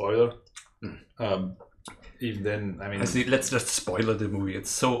it's a spoiler. Even then, I mean... let's just spoiler the movie. It's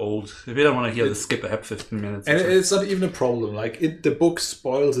so old. If you don't want to hear this, skip ahead 15 minutes. And it's not even a problem. Like, the book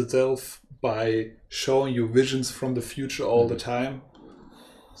spoils itself by showing you visions from the future all the time.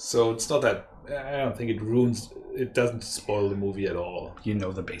 So it's not that... I don't think it ruins... It doesn't spoil the movie at all. You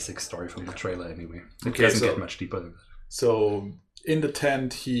know the basic story from the trailer anyway. It doesn't get much deeper than that. So, in the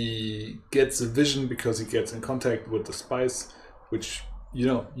tent, he gets a vision because he gets in contact with the spice, which... You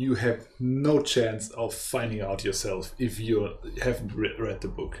know, you have no chance of finding out yourself if you haven't read the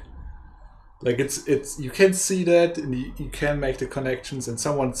book. Like, it's you can see that, and you can make the connections, and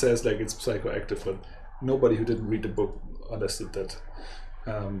someone says, like, it's psychoactive, but nobody who didn't read the book understood that.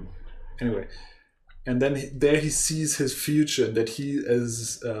 Anyway, and then there he sees his future, and that he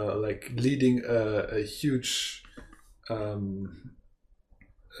is, like, leading a huge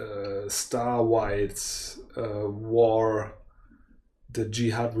star-wide war, the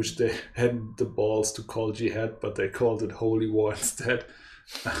jihad, which they hadn't the balls to call jihad, but they called it holy war instead,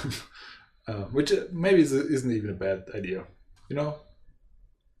 which maybe isn't even a bad idea. You know,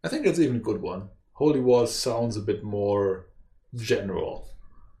 I think it's even a good one. Holy war sounds a bit more general,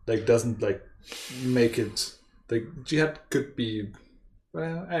 like doesn't like make it like jihad could be.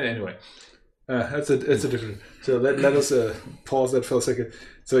 Well, anyway, it's a different. So let us pause that for a second.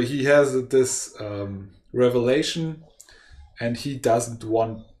 So he has this revelation. And he doesn't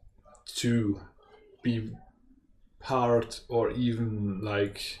want to be part or even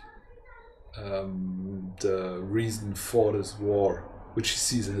like the reason for this war, which he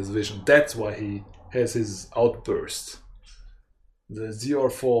sees in his vision. That's why he has his outburst. It's your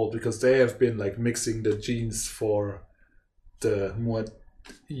fault because they have been like mixing the genes for the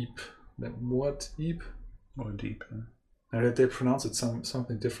Muad'Dib. Muad'Dib? Muad'Dib. Now they pronounce it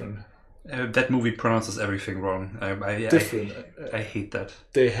something different. That movie pronounces everything wrong. Different. I hate that.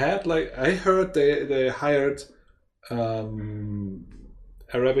 They had like I heard they hired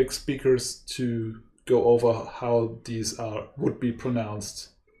Arabic speakers to go over how these would be pronounced,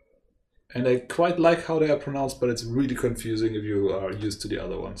 and I quite like how they are pronounced, but it's really confusing if you are used to the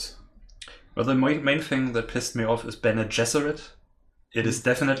other ones. Well, the main thing that pissed me off is Bene Gesserit. It is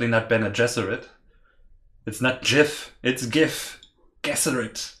definitely not Bene Gesserit. It's not GIF. It's GIF.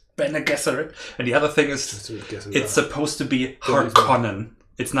 Gesserit. Bene Gesserit. And the other thing is, it's supposed to be Harkonnen.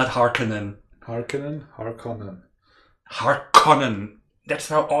 It's not Harkonnen. Harkonnen. That's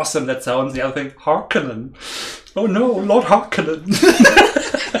how awesome that sounds. The other thing, Harkonnen. Oh no, Lord Harkonnen.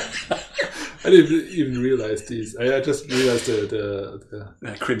 I didn't even realize these. I just realized the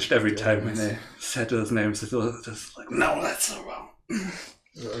I cringed every time when they said those names. It was just like, no, that's so wrong.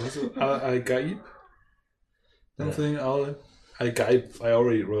 Al-Gaib? Something Al-Gaib. I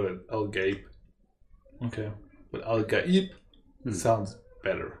already wrote it. Al-Gaib. Okay. But Al-Gaib sounds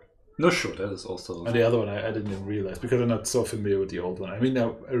better. No, sure, that is also... And the other one I didn't even realize because I'm not so familiar with the old one. I mean, I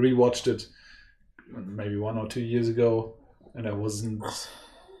rewatched it maybe 1 or 2 years ago and I wasn't...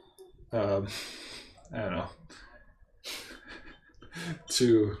 I don't know.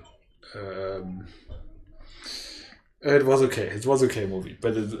 It was okay. It was okay movie,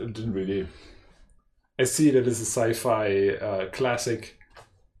 but it didn't really. I see that it's a sci-fi classic,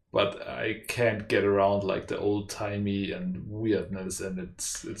 but I can't get around like the old-timey and weirdness, and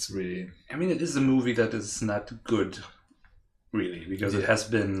it's really. I mean, it is a movie that is not good, really, because it has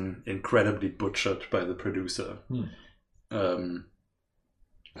been incredibly butchered by the producer.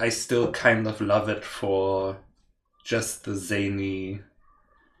 I still kind of love it for just the zany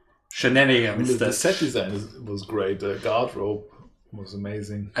shenanigans. I mean, the set design was great. The guardrobe was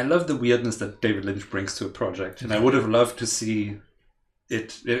amazing. I love the weirdness that David Lynch brings to a project, and I would have loved to see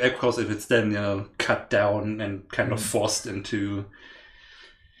it. Of course, if it's then cut down and kind of forced into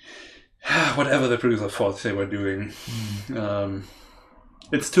whatever the producer thought they were doing.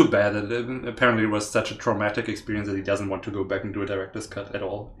 It's too bad that apparently it was such a traumatic experience that he doesn't want to go back and do a director's cut at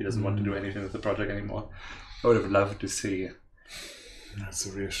all. He doesn't want to do anything with the project anymore. I would have loved to see. That's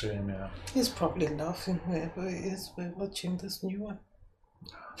a real shame, yeah. He's probably laughing wherever he is by watching this new one.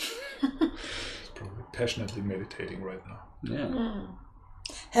 He's probably passionately meditating right now. Yeah.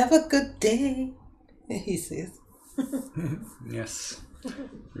 Have a good day, he says. Yes.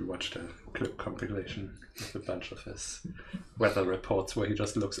 We watched a clip compilation with a bunch of his weather reports where he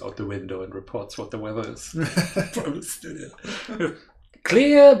just looks out the window and reports what the weather is from the studio.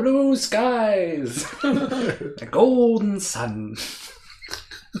 Clear blue skies, a golden sun.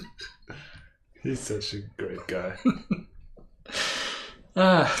 He's such a great guy.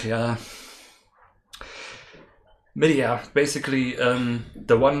 Yeah. But yeah, basically,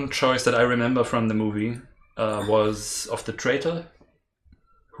 the one choice that I remember from the movie was of the traitor,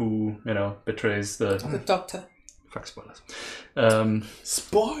 who betrays the doctor. Fuck spoilers.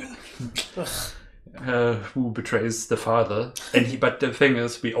 Spoil. Who betrays the father, but the thing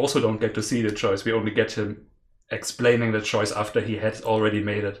is, we also don't get to see the choice. We only get him explaining the choice after he had already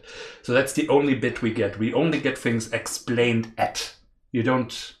made it. So that's the only bit we get. We only get things explained at. You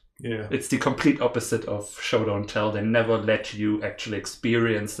don't. Yeah. It's the complete opposite of show don't tell. They never let you actually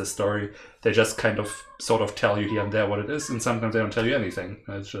experience the story. They just kind of sort of tell you here and there what it is, and sometimes they don't tell you anything.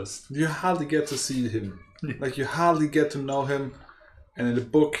 It's just you hardly get to see him. Like you hardly get to know him. And in the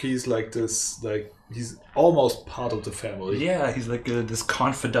book, he's like this, like he's almost part of the family. Yeah, he's like this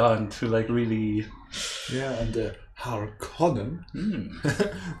confidant who like really. Yeah, and the Harkonnen,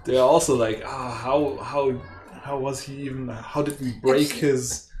 they're also like, how was he even? How did we break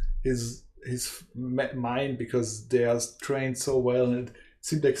his mind, because they are trained so well, and it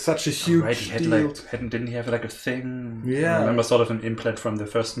seemed like such a huge he had deal. didn't he have like a thing? Yeah, I remember sort of an implant from the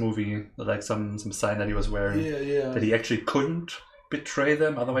first movie, like some sign that he was wearing. Yeah. That he actually couldn't betray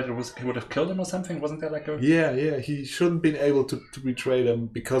them, otherwise he would have killed them or something. Wasn't there like a? Yeah. He shouldn't been able to betray them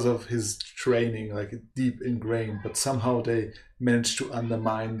because of his training, like deep ingrained. But somehow they managed to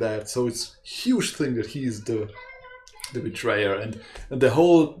undermine that. So it's a huge thing that he's the betrayer, and the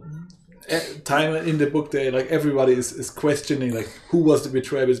whole time in the book, they like everybody is questioning like who was the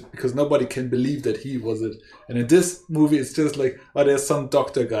betrayer, because nobody can believe that he was it. And in this movie, it's just like, there's some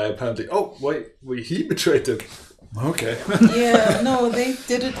doctor guy apparently. Oh wait, he betrayed him. Okay. Yeah, no, they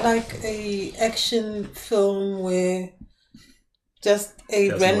did it like a action film where just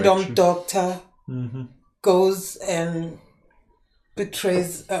a random doctor goes and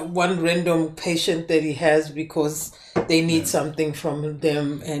betrays one random patient that he has because they need something from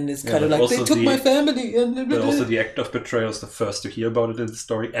them, and it's kind of like, they took my family. But also the act of betrayal is the first to hear about it in the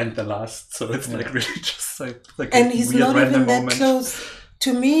story and the last, so it's like really just like and a he's weird not random even that moment. close.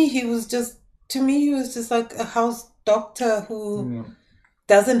 To me, he was just like a house doctor who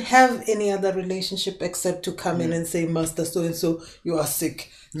doesn't have any other relationship except to come in and say, Master so-and-so, you are sick.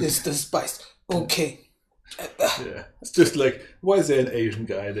 This is the spice. Okay. Yeah, it's just like, why is there an Asian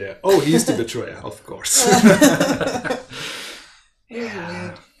guy there? Oh, he's the betrayer, of course.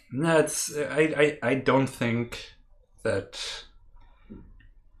 Yeah. No, it's I don't think that.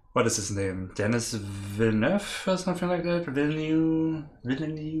 What is his name? Denis Villeneuve or something like that? Villeneuve?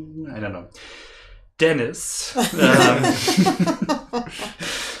 I don't know. Dennis.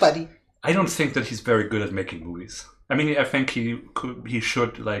 Buddy. I don't think that he's very good at making movies. I mean, I think he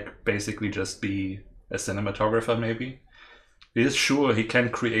should like basically just be a cinematographer, maybe. He is sure he can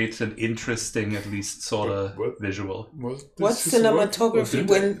create an interesting, at least sort of visual. What's cinematography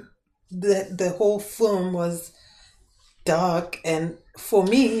when the whole film was dark? And for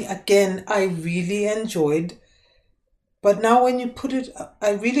me, again, I really enjoyed. But now when you put it,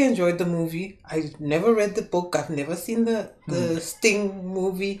 I really enjoyed the movie. I never read the book. I've never seen the Sting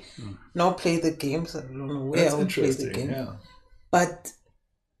movie. Nor play the games. I don't know where I would play the game. Yeah. But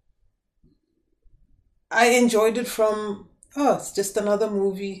I enjoyed it from, it's just another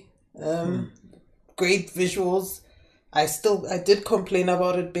movie. Great visuals. I did complain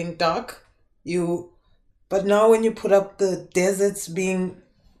about it being dark. But now when you put up the deserts being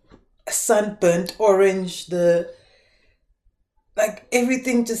sunburnt orange,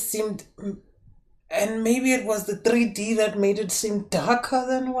 everything just seemed, and maybe it was the 3D that made it seem darker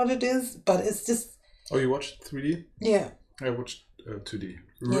than what it is, but it's just... Oh, you watched 3D? Yeah. I watched 2D.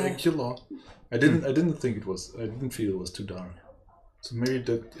 Regular. I didn't feel it was too dark. So maybe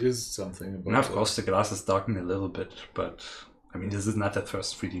that is something about And of course the glasses darken a little bit, but I mean this is not the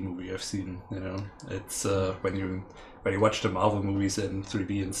first 3D movie I've seen, you know. It's when you watch the Marvel movies in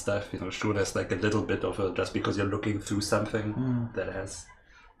 3D and stuff, you know, sure there's like a little bit of a, just because you're looking through something that has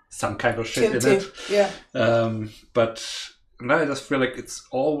some kind of shit in it. Yeah. But now I just feel like it's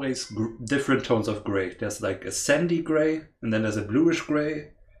always different tones of gray. There's like a sandy gray, and then there's a bluish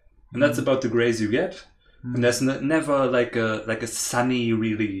gray, and that's about the grays you get. And there's never like a sunny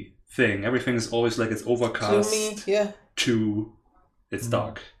really thing. Everything is always like it's overcast. Gloomy, yeah. To it's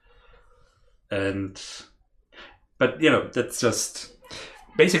dark. But you know, that's just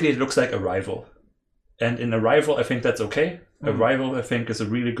basically it looks like Arrival. And in Arrival I think that's okay. Arrival I think is a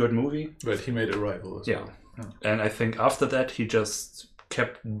really good movie. But he made Arrival as well. And I think after that he just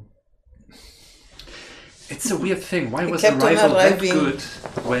kept... It's a weird thing. Why was Arrival that good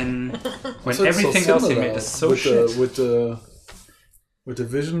when So everything else he made is so shit? With the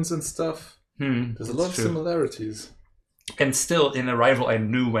visions and stuff. There's a lot of similarities. And still in Arrival I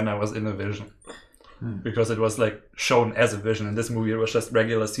knew when I was in a vision. Because it was like shown as a vision. In this movie it was just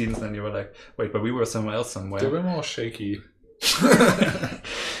regular scenes and you were like, wait, but we were somewhere else somewhere. They were more shaky.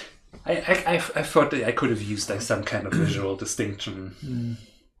 I thought that I could have used like some kind of visual distinction.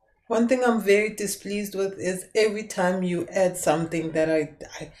 One thing I'm very displeased with is every time you add something that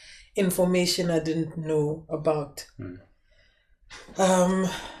information I didn't know about.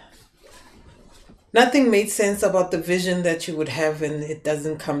 Nothing made sense about the vision that you would have and it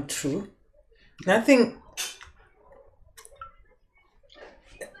doesn't come true. Nothing.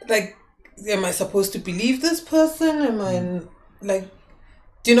 Like, am I supposed to believe this person? Am I like,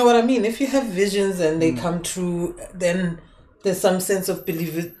 do you know what I mean? If you have visions and they come true, then there's some sense of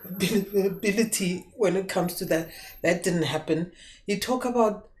believability when it comes to that. That didn't happen. You talk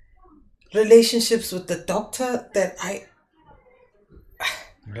about relationships with the doctor that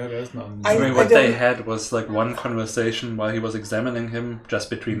Yeah, that's not... I mean, what they had was like one conversation while he was examining him, just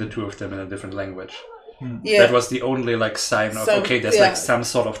between the two of them in a different language. Yeah. That was the only like sign of, okay, there's like some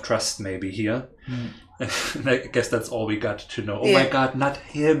sort of trust maybe here. And I guess that's all we got to know. Oh my God, not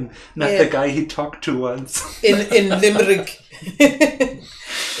him, not the guy he talked to once. in Limerick.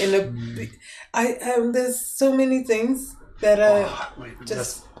 There's so many things that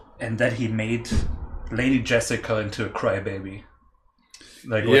just... And that he made Lady Jessica into a crybaby.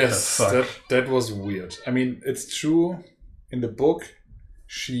 Like, what yes, the fuck? that was weird. I mean, it's true, in the book,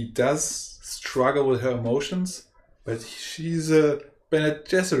 she does struggle with her emotions, but she's a Bene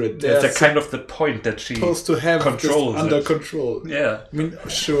Gesserit. That's kind of the point that she supposed to have controls under control. Yeah. I mean,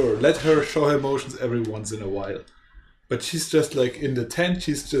 sure, let her show her emotions every once in a while. But she's just like, in the tent,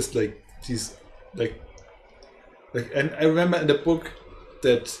 she's like, and I remember in the book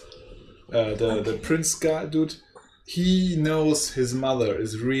that the prince guy dude, he knows his mother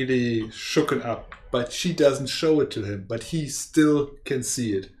is really shooken up, but she doesn't show it to him, but he still can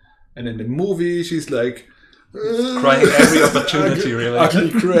see it. And in the movie, she's like... crying every opportunity, really.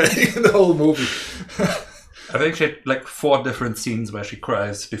 Ugly crying the whole movie. I think she had like 4 different scenes where she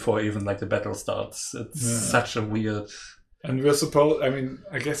cries before even like the battle starts. It's such a weird... And we're supposed... I mean,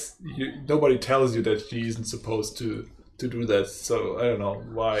 I guess nobody tells you that she isn't supposed to do that, so I don't know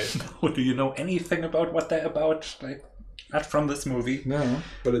why. Do you know anything about what they're about? Like, not from this movie. No,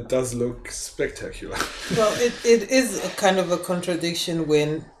 but it does look spectacular. Well, it is a kind of a contradiction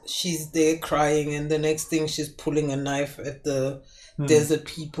when she's there crying and the next thing she's pulling a knife at the desert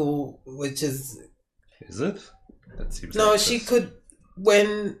people, which is... Is it? That seems no, like she this. could...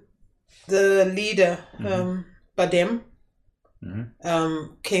 When the leader, Badem,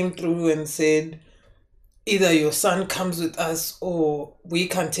 came through and said... Either your son comes with us or we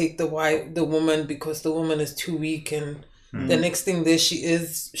can't take the woman because the woman is too weak, and the next thing there she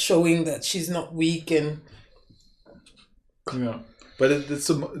is showing that she's not weak. And yeah, but it's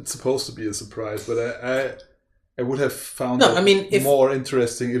supposed to be a surprise, but I would have found it more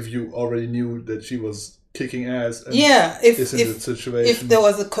interesting if you already knew that she was kicking ass and is in the situation. If there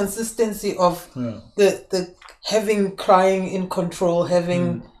was a consistency of the having crying in control,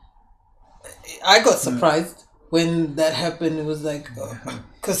 having I got surprised when that happened. It was like,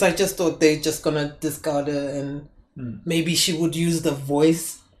 because I just thought they're just gonna discard her and maybe she would use the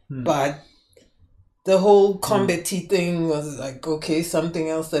voice, but the whole combat-y thing was like, okay, something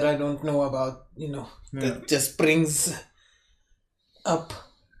else that I don't know about, that just brings up.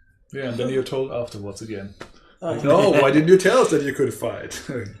 Yeah, and then you're told afterwards again. Like, no, why didn't you tell us that you could fight?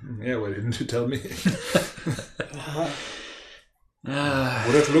 Yeah, why didn't you tell me?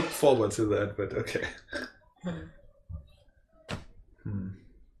 Would have looked forward to that, but okay.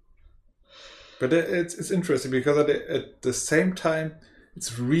 But it's interesting because at the same time,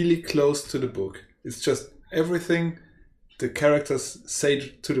 it's really close to the book. It's just everything the characters say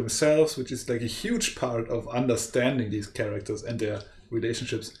to themselves, which is like a huge part of understanding these characters and their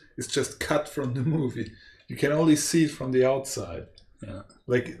relationships, is just cut from the movie. You can only see it from the outside. Yeah.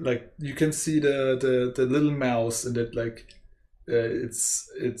 Like you can see the little mouse and that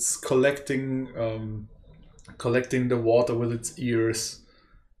it's collecting the water with its ears.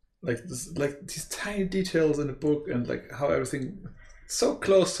 Like these tiny details in the book and like how everything so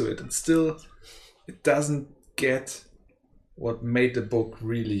close to it and still it doesn't get what made the book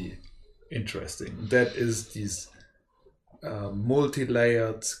really interesting. That is these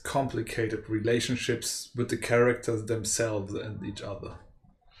multi-layered, complicated relationships with the characters themselves and each other.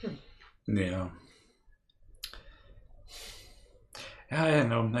 Yeah. Yeah, I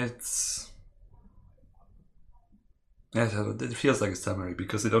know. It feels like a summary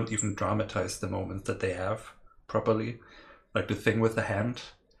because they don't even dramatize the moments that they have properly. Like the thing with the hand.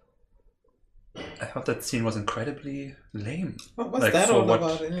 I thought that scene was incredibly lame. What was that all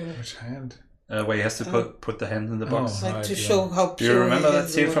about anyway? Which hand? Where he has to put the hand in the box. Like to show how Do you pure remember he that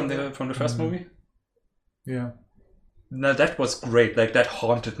is scene or from whatever. the first movie? Yeah. No, that was great. Like that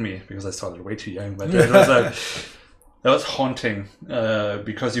haunted me because I saw it way too young. But it was like that was haunting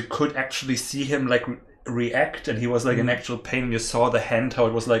because you could actually see him like react, and he was like in actual pain. You saw the hand, how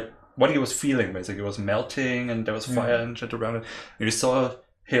it was like what he was feeling. Basically, it was melting, and there was fire and shit around it. And you saw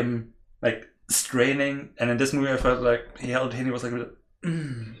him like straining. And in this movie, I felt like he held it, and he was like,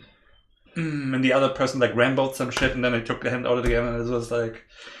 and the other person like rambled some shit, and then I took the hand out again, and it was like,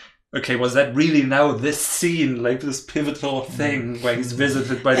 okay, was that really now this scene, like this pivotal thing where he's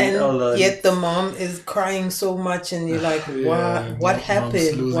visited by the elder? Yet the mom is crying so much, and you're like, what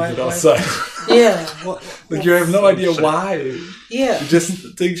happened? Losing it Why? outside. Yeah. Like you have no idea why. Yeah. You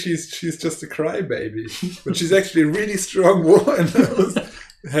just think she's just a crybaby, but she's actually a really strong woman who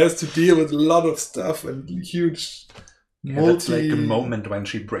has to deal with a lot of stuff and huge. That's like a moment when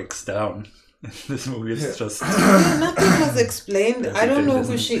she breaks down. In this movie, it's just nothing was explained. I don't know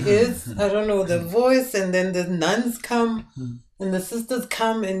who she is. I don't know the voice, and then the nuns come and the sisters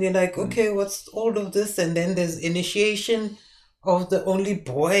come, and you're like, okay, what's all of this? And then there's initiation of the only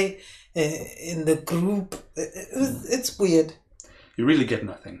boy in the group. It's weird. You really get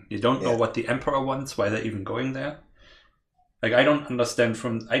nothing. You don't know what the emperor wants, why they're even going there. Like, I don't understand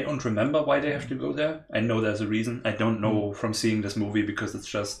I don't remember why they have to go there. I know there's a reason. I don't know from seeing this movie because it's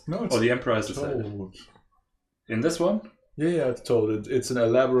just, the emperor has decided. In this one? Yeah, it's told. It's an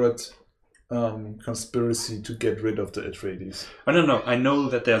elaborate conspiracy to get rid of the Atreides. I don't know. I know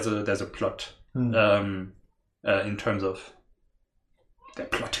that there's a plot in terms of they're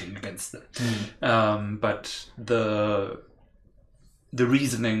plotting against them. But the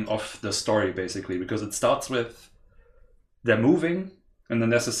reasoning of the story, basically, because it starts with they're moving, and then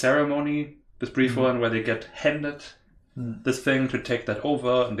there's a ceremony, this brief one, where they get handed this thing to take that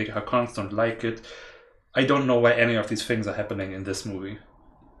over, and the Harkonnens don't like it. I don't know why any of these things are happening in this movie.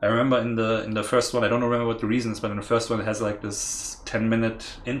 I remember in the first one, I don't remember what the reason is, but in the first one it has like this 10-minute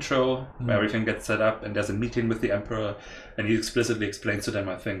intro where everything gets set up, and there's a meeting with the Emperor, and he explicitly explains to them,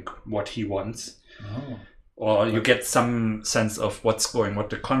 I think, what he wants. Or you get some sense of what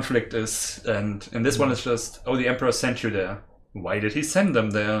the conflict is. And in this one, it's just, the Emperor sent you there. Why did he send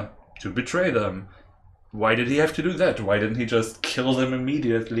them there? To betray them. Why did he have to do that? Why didn't he just kill them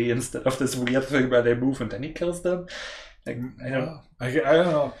immediately instead of this weird thing where they move and then he kills them? Like, I don't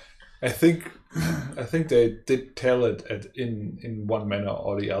know. I think they did tell it in one manner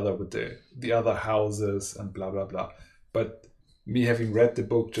or the other with the other houses and blah blah blah. But me having read the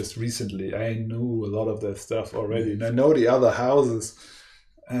book just recently, I knew a lot of that stuff already, and I know the other houses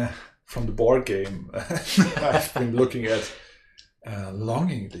from the board game. I've been looking at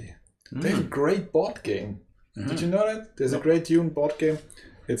longingly. They have a great board game. Did you know that? There's a great Dune board game.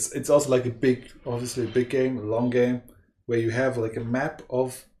 It's also like obviously a big game, a long game, where you have like a map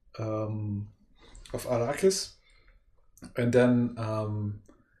of Arrakis, and then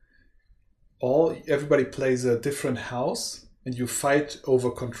everybody plays a different house, and you fight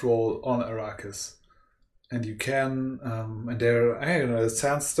over control on Arrakis. and you can and there are, I don't know,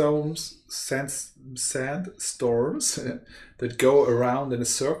 sandstorms that go around in a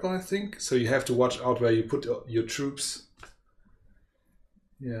circle, I think. So you have to watch out where you put your troops.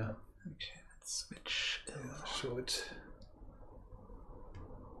 Yeah. Okay, let's switch. Show it.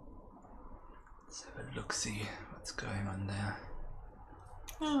 Let's have a look, see what's going on there.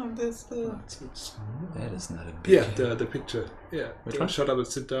 Oh, there's the. That is not a big. Yeah, the picture. Yeah. Which one? Shut up and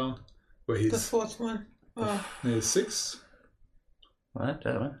sit down. Where he's The fourth one. Oh. near 6. What?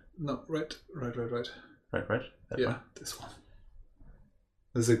 That one? No, right. Right. That Yeah, one? this one.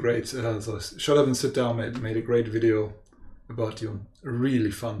 This is a great. So Shut Up and Sit Down made a great video about you. A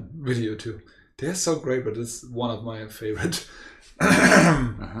really fun video too. They're so great, but it's one of my favorite.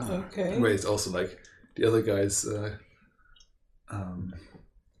 Okay. Where it's also like the other guy's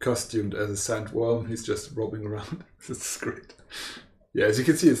costumed as a sandworm. He's just roaming around. It's great. Yeah, as you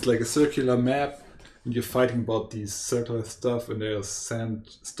can see, it's like a circular map, and you're fighting about these circular stuff, and there's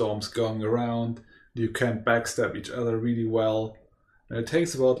sandstorms going around. You can backstab each other really well. And it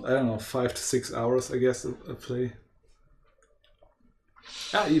takes about, I don't know, 5 to 6 hours, I guess, a play.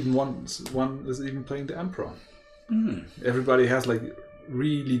 Even one is even playing the Emperor. Everybody has like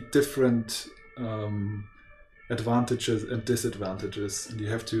really different advantages and disadvantages, and you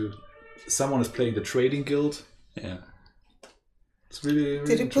have to. Someone is playing the trading guild. Yeah. It's really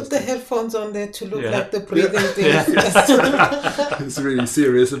Did you put the headphones on there to look Yeah. like the breathing thing? He's really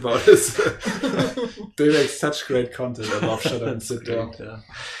serious about this. They make such great content. I love Shut Up and Sit Down. Yeah.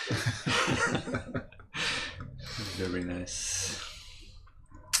 Very nice.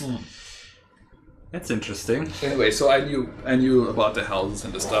 That's interesting. Anyway, so I knew about the houses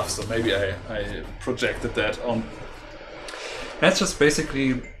and the stuff, so maybe I projected that on. That's just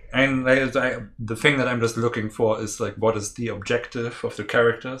basically, and the thing that I'm just looking for is like, what is the objective of the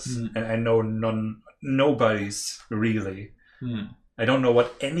characters? And I know nobody's really. I don't know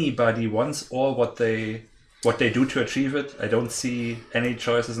what anybody wants or what they do to achieve it. I don't see any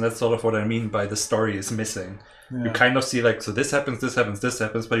choices, and that's sort of what I mean by the story is missing. Yeah. You kind of see like, so this happens,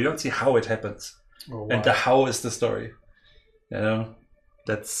 but you don't see how it happens. And the how is the story. You know?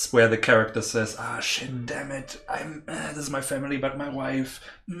 That's where the character says, shit, damn it, I'm this is my family, but my wife,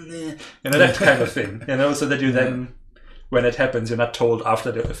 you know, that kind of thing. You know, so that you then, when it happens, you're not told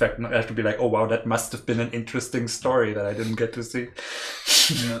after the effect. You have to be like, oh wow, that must have been an interesting story that I didn't get to see.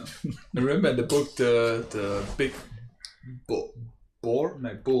 Yeah. I remember in the book the big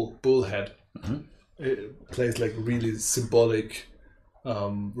bull head. It plays like really symbolic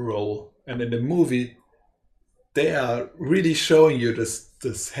role, and in the movie they are really showing you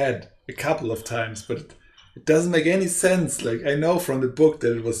this head a couple of times, but it doesn't make any sense. Like, I know from the book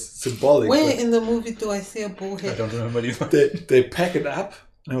that it was symbolic. Where in the movie do I see a bullhead? I don't remember either. They pack it up,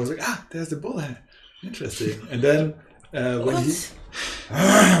 and I was like, there's the bullhead. Interesting. And then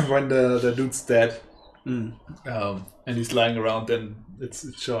when the dude's dead, and he's lying around, then it's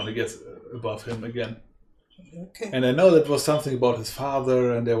shown, I guess, above him again. Okay. And I know that was something about his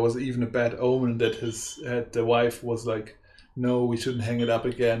father, and there was even a bad omen that the wife was like, no, we shouldn't hang it up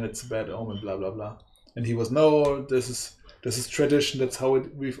again, it's a bad omen, blah blah blah. And he was, no, this is tradition, that's how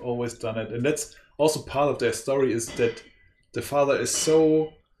we've always done it. And that's also part of their story, is that the father is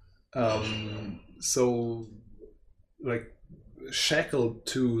so like shackled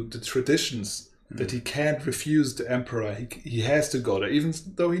to the traditions that he can't refuse the emperor. He has to go there, even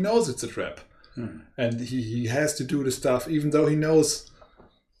though he knows it's a trap. And he has to do the stuff, even though he knows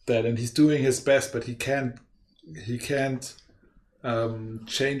that, and he's doing his best, but he can't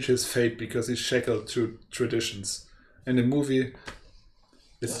change his fate because he's shackled to traditions. In the movie,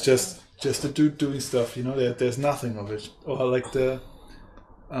 it's just a dude doing stuff. You know, there's nothing of it. Or like the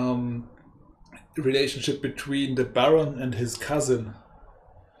relationship between the Baron and his cousin.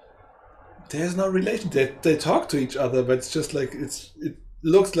 There's no relation. They talk to each other, but it's just like it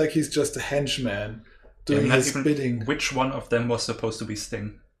looks like he's just a henchman doing his bidding. Which one of them was supposed to be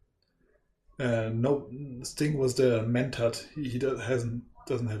Sting? No, Sting was the Mentat. He doesn't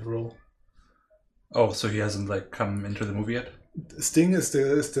have a role. Oh, so he hasn't like come into the movie yet? Sting is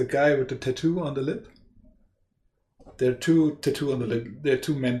the guy with the tattoo on the lip. There are two tattoo on the lip. There are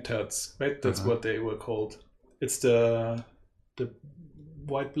two Mentats, right? That's what they were called. It's the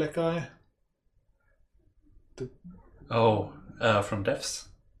white black guy. From Devs?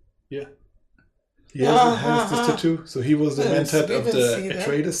 Yeah. He has this tattoo. So he was the Mentat of the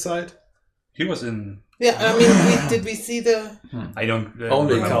Atreides side. He was in... Yeah, I mean, did we see the... I don't...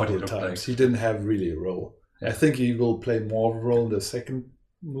 Only a remember what couple he of looked times. like. He didn't have really a role. Yeah. I think he will play more of a role in the second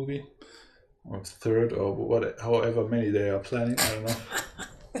movie. Or third, or however many they are planning. I don't know.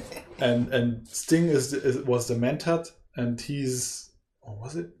 and Sting was the Mentat, and he's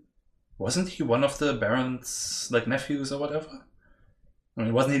was it? Wasn't he one of the Baron's like nephews or whatever? I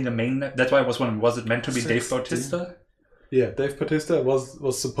mean, wasn't he the main? That's why I was wondering. Was it meant to be Dave Bautista? Yeah, Dave Bautista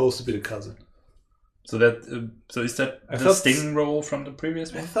was supposed to be the cousin. So is that the Sting role from the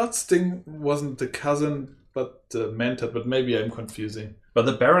previous one? I thought Sting wasn't the cousin, but the Mentat. But maybe I'm confusing. But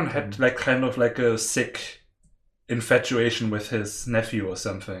the Baron had like kind of like a sick infatuation with his nephew or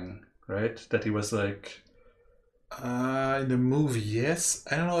something, right? That he was like. In the movie, yes.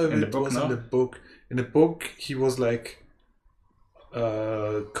 I don't know if it was no? in the book. In the book, he was like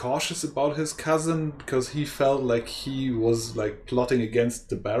cautious about his cousin because he felt like he was like plotting against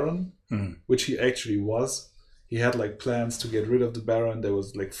the Baron, which he actually was. He had like plans to get rid of the Baron. There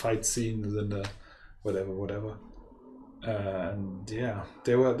was like fight scenes and whatever. And yeah,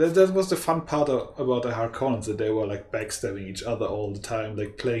 they were. That was the fun part about the Harkonnens, that they were like backstabbing each other all the time,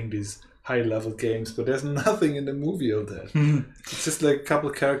 like playing these high-level games. But there's nothing in the movie of that. It's just like a couple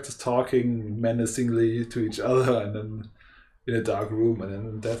of characters talking menacingly to each other, and then in a dark room,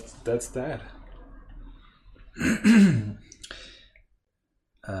 and then that's that.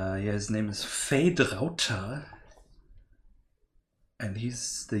 His name is Fade Rauter. And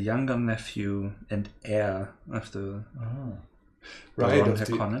he's the younger nephew and heir of the Baron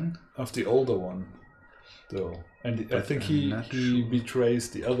Harkonnen. Of the older one, though. And I think he betrays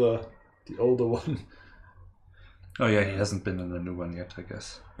the older one. Oh yeah, he hasn't been in the new one yet, I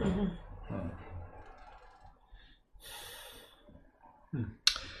guess.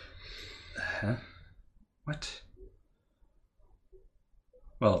 What?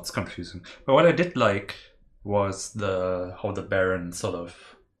 Well, it's confusing. But what I did like was how the Baron sort of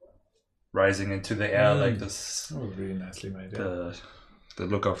rising into the air like this. Oh, really nicely made. The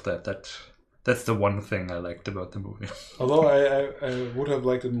look of that's the one thing I liked about the movie. Although I would have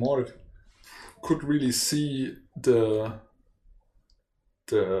liked it more if you could really see the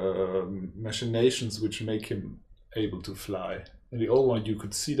machinations which make him able to fly. In the old one, you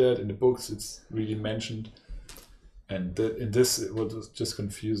could see that. In the books, it's really mentioned, and in this, it was just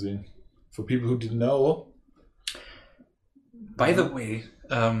confusing for people who didn't know. By the way,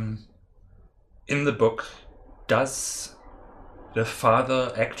 in the book, does the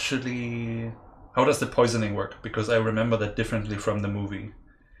father actually... How does the poisoning work? Because I remember that differently from the movie,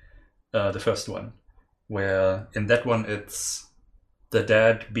 the first one, where in that one it's the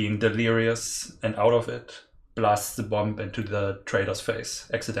dad being delirious and out of it, blasts the bomb into the traitor's face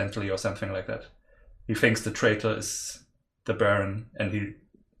accidentally or something like that. He thinks the traitor is the Baron, and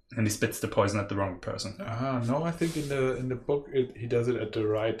he spits the poison at the wrong person. No, I think in the book he does it at the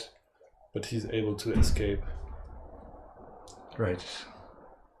right, but he's able to escape. Right.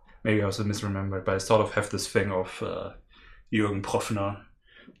 Maybe I also misremembered, but I sort of have this thing of Jürgen Prochnow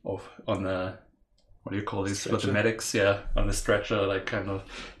on what do you call these? The medics, on the stretcher, like kind of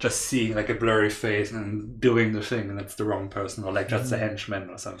just seeing like a blurry face and doing the thing, and it's the wrong person, or like just a henchman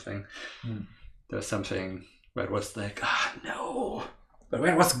or something. There's something where it was like, no. But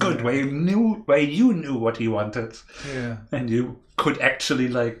where it was good, where you knew what he wanted, and you could actually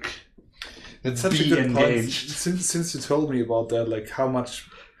like it's such be a good engaged. Point. Since you told me about that, like how much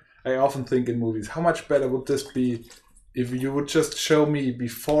I often think in movies, how much better would this be if you would just show me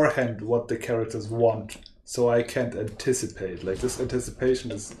beforehand what the characters want, so I can't anticipate. Like this anticipation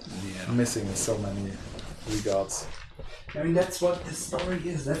is missing in so many regards. I mean, that's what the story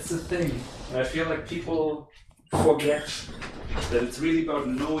is. That's the thing. And I feel like people forget that it's really about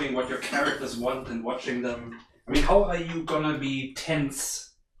knowing what your characters want and watching them. I mean, how are you gonna be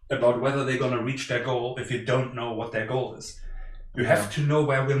tense about whether they're gonna reach their goal if you don't know what their goal is? You have to know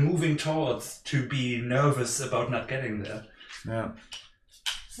where we're moving towards to be nervous about not getting there. Yeah,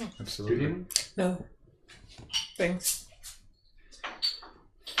 absolutely. No, thanks.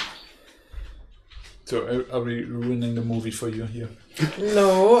 So are we ruining the movie for you here?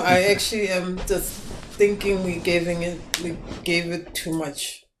 No, I actually am just thinking we gave it too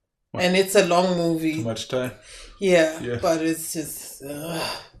much. What? And it's a long movie. Too much time? Yeah. But it's just...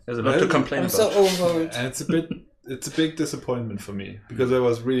 There's a lot to complain about. I'm so over it. And it's a big disappointment for me, because I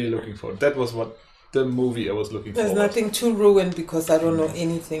was really looking for it. That was what the movie I was looking for. There's nothing to ruin because I don't know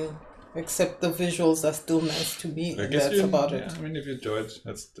anything. Except the visuals are still nice to me. I guess that's about it. I mean, if you enjoy it,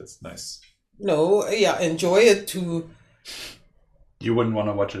 that's nice. No, enjoy it too. You wouldn't want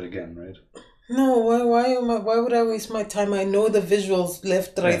to watch it again, right? No, why would I waste my time? I know the visuals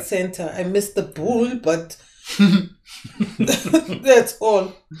left, right, center. I missed the bull, but that's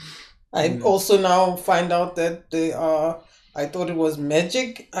all. I also now find out that they are I thought it was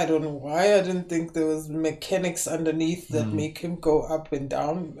magic. I don't know why. I didn't think there was mechanics underneath that make him go up and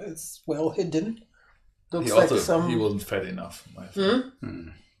down. It's well hidden. Looks like some. He wasn't fat enough. I think.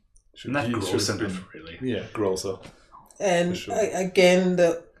 Not He gross should have enough, really. Yeah, grosser. And For sure. again,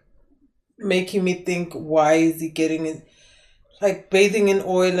 making me think, why is he getting it? Like bathing in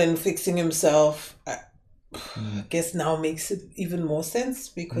oil and fixing himself. I guess now makes it even more sense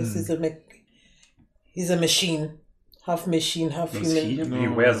because he's a machine, half human. He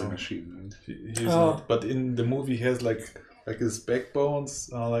wears a machine. He's not. But in the movie, he has like his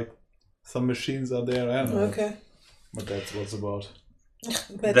backbones are like some machines are there. I don't know. Okay. But that's what's about.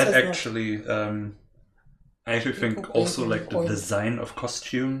 That actually, I actually think also like the design of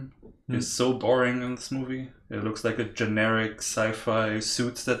costume is so boring in this movie. It looks like a generic sci-fi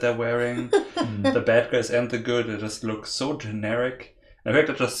suits that they're wearing. The bad guys and the good, it just looks so generic. In fact,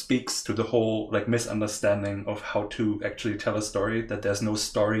 it just speaks to the whole like misunderstanding of how to actually tell a story. That there's no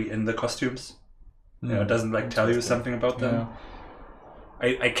story in the costumes. You know, it doesn't like tell you something about them.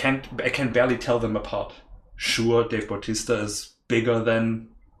 Yeah. I can barely tell them apart. Sure, Dave Bautista is bigger than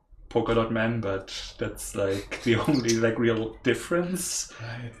Polka Dot Man, but that's like the only like real difference.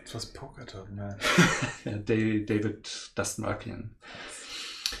 Right, it was Polka Dot Man. Yeah, David Dastmalchian,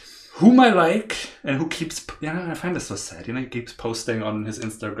 whom I like and who keeps. I find this so sad. You know, he keeps posting on his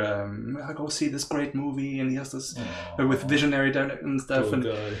Instagram. I go see this great movie, and he has this with visionary director and stuff. And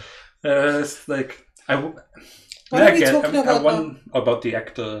it's like What are we talking about the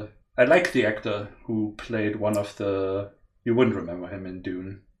actor. I like the actor who played one of the. You wouldn't remember him in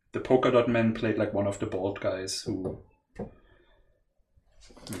Dune. The Polka Dot Man played like one of the bald guys who.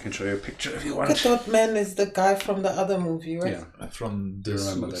 I can show you a picture if you want. Polka Dot Man is the guy from the other movie, right? Yeah, from the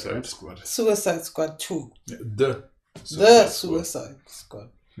Suicide Squad. Suicide Squad 2. Yeah, the Suicide Squad.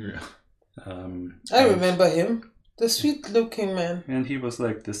 Yeah. I remember him. The sweet-looking man. And he was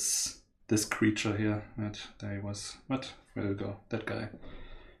like this creature here. There he was. What? Where did it go? That guy.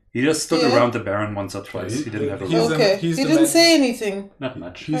 He just stood around the Baron once or twice. He didn't have a he didn't say anything. Not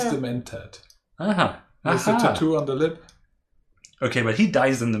much. He's the Mentat. Aha. There's a tattoo on the lip. Okay, but he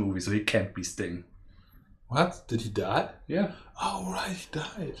dies in the movie, so he can't be Sting. What? Did he die? Yeah. Oh, right, he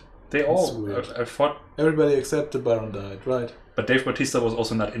died. They all. I thought. Everybody except the Baron died, right? But Dave Bautista was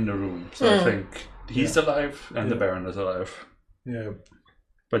also not in the room, so I think he's alive and the Baron is alive. Yeah.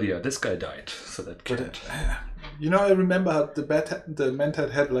 But yeah, this guy died, so that can't. You know, I remember how the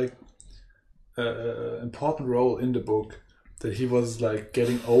Mentat had like an important role in the book. That he was like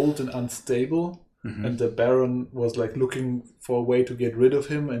getting old and unstable, and the Baron was like looking for a way to get rid of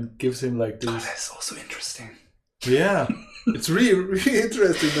him and gives him like this. Oh, that's also interesting. Yeah, it's really, really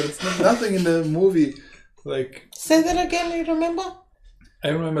interesting, but it's nothing in the movie. Like, say that again. You remember? I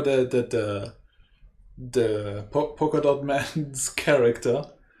remember that the Polka Dot Man's character,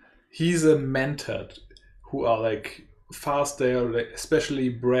 he's a Mentat who are like fast. They are like especially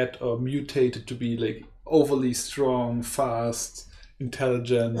bred or mutated to be like overly strong, fast,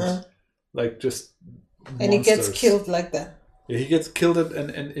 intelligent, like just monsters. And he gets killed like that. Yeah, he gets killed,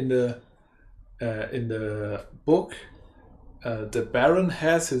 and in the book, the Baron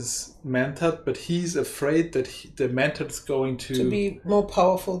has his Mentat, but he's afraid that the Mentat is going to be more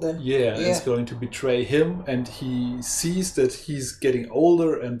powerful than is going to betray him, and he sees that he's getting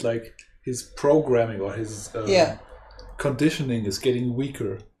older and like his programming or his conditioning is getting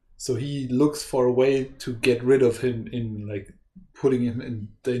weaker. So he looks for a way to get rid of him in like putting him in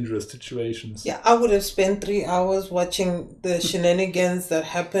dangerous situations. Yeah, I would have spent 3 hours watching the shenanigans that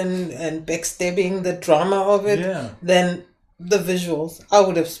happen and backstabbing, the drama of it, than the visuals. I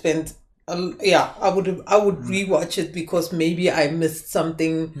would have spent, I would rewatch it because maybe I missed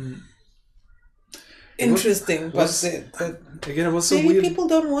something interesting. Again, it was so maybe weird. People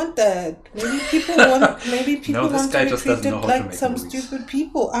don't want that. Maybe people want. Maybe people want to be treated like some movies. stupid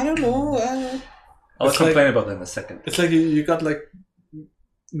people. I don't know. I'll complain about that in a second. It's like you got like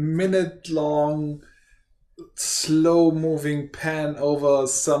minute-long, slow-moving pan over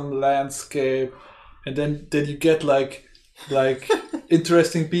some landscape, and then you get like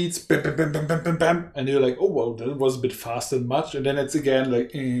interesting beats, bam, bam, bam, bam, bam, bam, bam, and you're like, oh well, that was a bit fast and much, and then it's again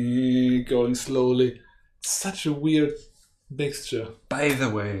like going slowly. It's such a weird mixture. By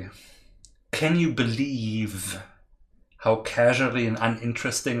the way, can you believe how casually and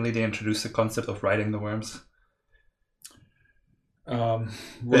uninterestingly they introduced the concept of riding the worms?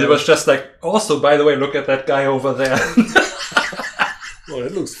 It was just like, also, by the way, look at that guy over there. Well,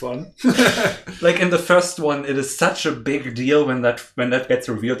 it looks fun. Like in the first one, it is such a big deal when that gets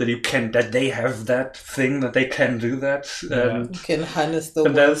revealed that they have that thing that they can do that. You can harness the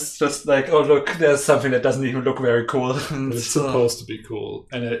And there's just like, oh look, there's something that doesn't even look very cool. But it's supposed to be cool,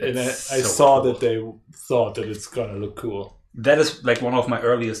 and I so saw cool. that they thought that it's gonna look cool. That is like one of my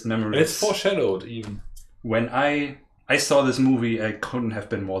earliest memories. And it's foreshadowed even. When I saw this movie, I couldn't have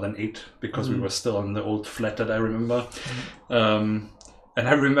been more than 8 because we were still on the old flat that I remember. And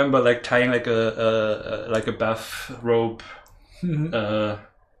I remember like tying like a bathrobe,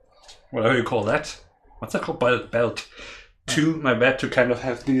 whatever you call that. What's that called? Belt. To my bed to kind of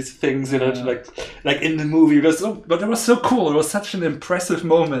have these things in it, like in the movie. But it was so cool. It was such an impressive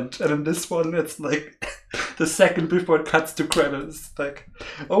moment. And in this one, it's like the second before it cuts to credits, like,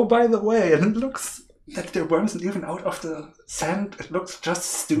 oh, by the way, and it looks like the worm isn't even out of the sand. It looks just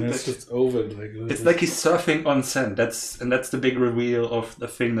stupid. It's just over. It's like he's surfing on sand. That's the big reveal of the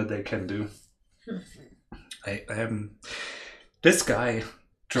thing that they can do. I this guy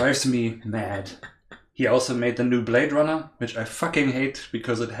drives me mad. He also made the new Blade Runner, which I fucking hate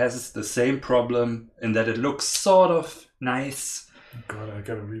because it has the same problem in that it looks sort of nice. God, I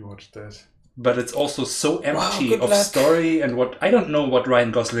gotta rewatch that. But it's also so empty good of luck. story and I don't know what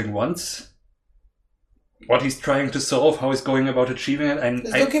Ryan Gosling wants. What he's trying to solve, how he's going about achieving it. And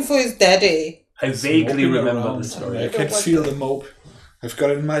He's looking for his daddy. I vaguely Moping remember around. the story. I can feel the mope. I've got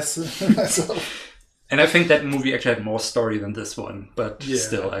it in myself. And I think that movie actually had more story than this one, but Yeah.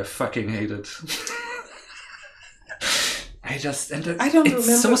 still, I fucking hate it. I don't it's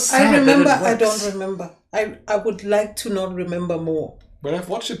remember. So sad I remember. that it I works. don't remember. I would like to not remember more. But I've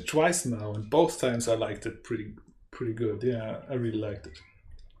watched it twice now, and both times I liked it pretty good. Yeah, I really liked it.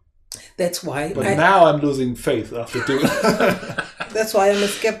 That's why. But now I'm losing faith after doing it. That's why I'm a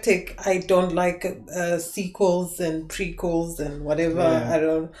skeptic. I don't like sequels and prequels and whatever. Yeah. I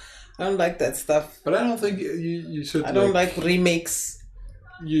don't like that stuff. But I don't think you should. I don't like remakes.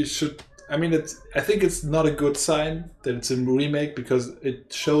 You should. I mean, I think it's not a good sign that it's a remake because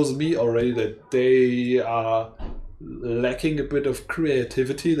it shows me already that they are lacking a bit of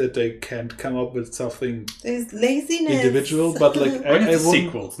creativity, that they can't come up with something There's laziness. individual. But like, I mean, I it's a wouldn't.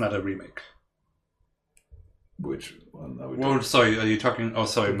 sequel, it's not a remake. Which one are we Well, sorry, are you talking? Oh,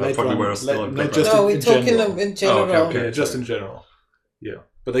 sorry, I Blade thought we Runner. were still in No, Blade just Runner. No, we're in talking general. in general. okay. Yeah, just in general. Yeah,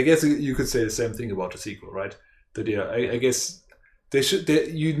 but I guess you could say the same thing about the sequel, right? That I guess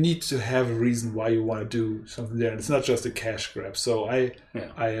you need to have a reason why you want to do something there, and it's not just a cash grab. So I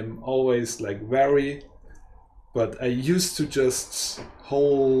am always like wary, but I used to just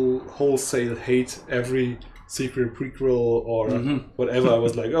wholesale hate every secret prequel or whatever. I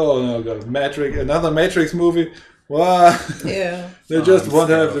was like, oh no, God, another Matrix movie. Wow, Yeah. they just I'm want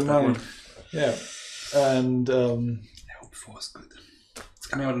to scared have of the that money. one. Yeah, and I hope 4 is good. It's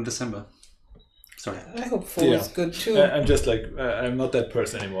coming out in December. Sorry. I hope 4 is good too. I'm just like I'm not that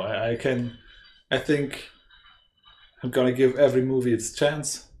person anymore. I think I'm gonna give every movie its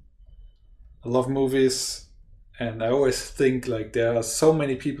chance. I love movies, and I always think like there are so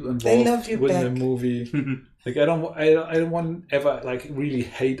many people love involved you with back. a movie. Like I don't want ever like really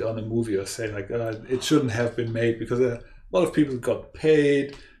hate on a movie or say like it shouldn't have been made because a lot of people got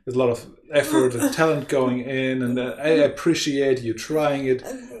paid. There's a lot of effort and talent going in, and I appreciate you trying it.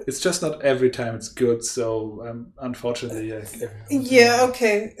 It's just not every time it's good. So unfortunately, Yeah,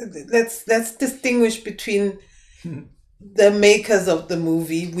 okay. Let's distinguish between the makers of the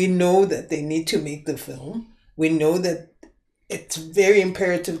movie. We know that they need to make the film. We know that it's very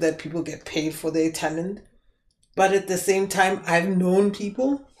imperative that people get paid for their talent. But at the same time, I've known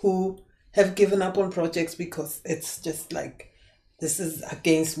people who have given up on projects because it's just like, this is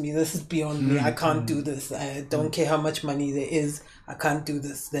against me. This is beyond me. I can't do this. I don't care how much money there is. I can't do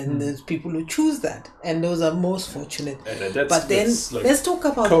this. Then there's people who choose that, and those are most fortunate. But then like let's talk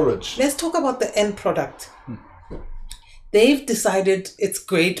about courage. Let's talk about the end product. They've decided it's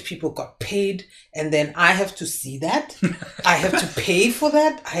great. People got paid, and then I have to see that. I have to pay for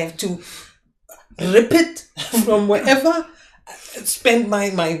that. I have to rip it from wherever. Spend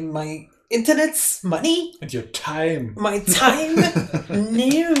my internet's money. And your time. My time?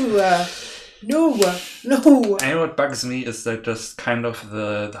 No. I know what bugs me is that just kind of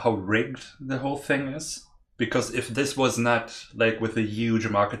the how rigged the whole thing is. Because if this was not like with a huge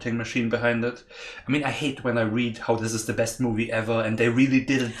marketing machine behind it, I mean, I hate when I read how this is the best movie ever and they really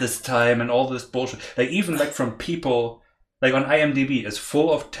did it this time and all this bullshit. Like even like from people like on IMDb, is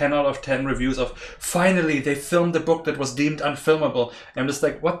full of 10 out of 10 reviews of finally they filmed a book that was deemed unfilmable. And I'm just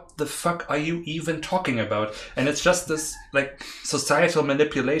like, what the fuck are you even talking about? And it's just this like societal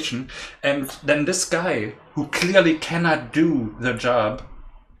manipulation. And then this guy who clearly cannot do the job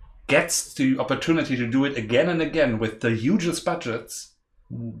gets the opportunity to do it again and again with the hugest budgets.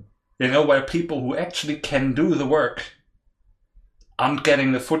 You know, where people who actually can do the work aren't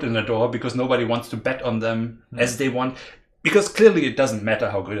getting the foot in the door because nobody wants to bet on them as they want. Because clearly it doesn't matter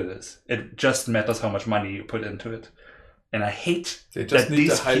how good it is. It just matters how much money you put into it. And I hate that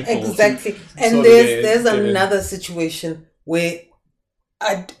these people... Exactly. And there's another situation where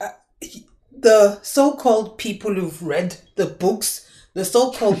the so-called people who've read the books, the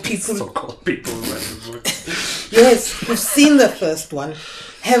so-called people... so-called people who read the books. Yes, who've seen the first one,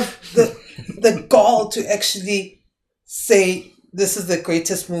 have the gall to actually say this is the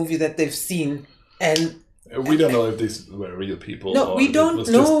greatest movie that they've seen. And we don't know if these were real people. No, we don't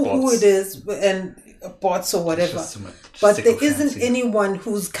know who it is, and bots or whatever. But there isn't anyone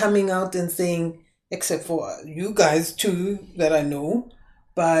who's coming out and saying, except for you guys too, that I know,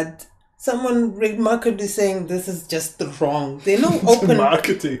 but someone remarkably saying this is just wrong. They know open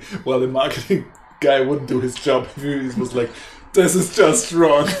marketing. Well, the marketing guy wouldn't do his job if he was like, this is just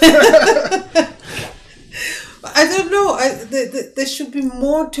wrong. I don't know. There should be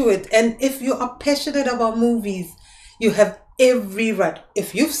more to it. And if you are passionate about movies, you have every right.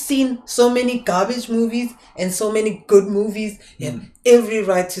 If you've seen so many garbage movies and so many good movies, you have every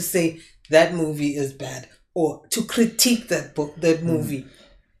right to say that movie is bad or to critique that movie.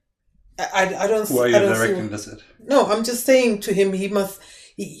 I don't. Why are you directing this at? No, I'm just saying to him,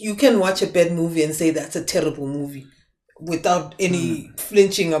 you can watch a bad movie and say that's a terrible movie without any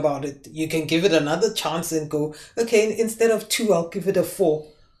flinching about it. You can give it another chance and go, okay, instead of 2, I'll give it a 4.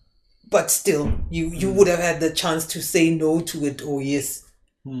 But still, you would have had the chance to say no to it or yes.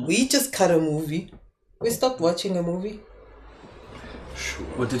 We just cut a movie. We stopped watching a movie. Sure.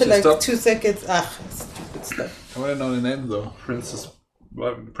 What did you like stop? 2 seconds. Stupid stuff. I want to know the name though.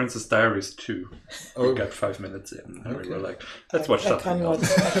 Princess Diaries 2. We got 5 minutes in. And we were like, let's watch something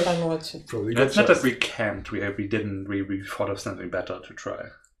else. I can't watch it. It's not that we can't. We didn't. We thought of something better to try.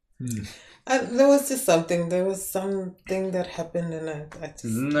 There was just something. There was something that happened, and I just...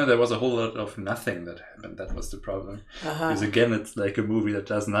 No, there was a whole lot of nothing that happened. That was the problem. Because again, it's like a movie that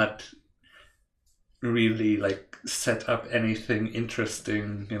does not really like set up anything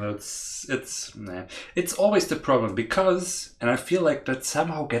interesting. You know, it's always the problem because, and I feel like that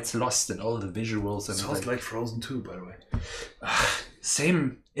somehow gets lost in all the visuals and sounds like Frozen 2, by the way.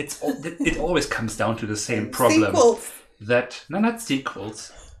 Same. It always comes down to the same problem. Sequels. Not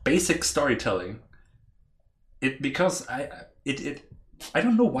sequels. Basic storytelling. Because I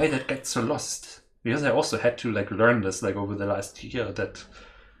don't know why that gets so lost. Because I also had to like learn this like over the last year that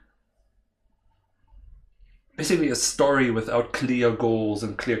basically a story without clear goals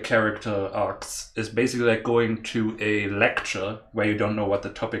and clear character arcs is basically like going to a lecture where you don't know what the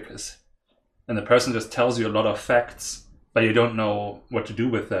topic is. And the person just tells you a lot of facts, but you don't know what to do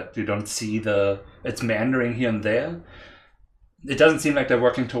with that. You don't see it's meandering here and there. It doesn't seem like they're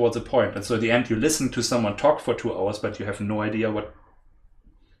working towards a point. And so at the end, you listen to someone talk for 2 hours, but you have no idea what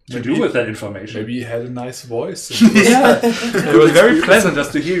to do with that information. Maybe you had a nice voice. Yeah, it was very pleasant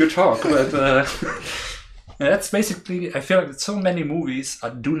just to hear you talk. But that's basically, I feel like so many movies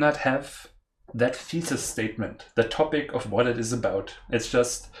do not have that thesis statement, the topic of what it is about. It's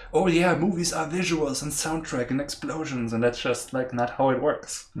just, oh yeah, movies are visuals and soundtrack and explosions, and that's just like not how it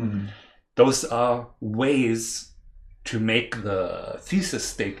works. Those are ways to make the thesis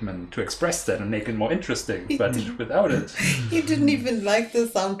statement, to express that and make it more interesting, but without it. You didn't even like the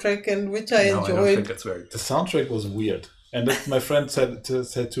soundtrack, and which I enjoyed. I don't think it's very... The soundtrack was weird, and that my friend said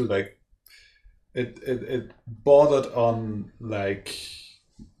too. Like, it bordered on like,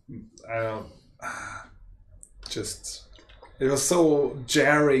 just it was so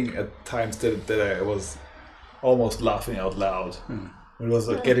jarring at times that I was almost laughing out loud. It was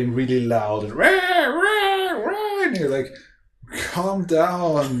like getting really loud and and you're like, calm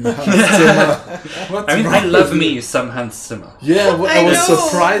down, Hans Zimmer. I love me some Hans Zimmer. Yeah, I was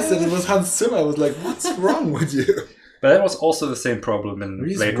surprised that it was Hans Zimmer. I was like, what's wrong with you? But that was also the same problem in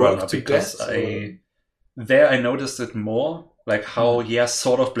Blade Runner, because I noticed it more, like how,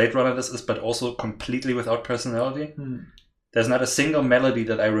 sort of Blade Runner this is, but also completely without personality. There's not a single melody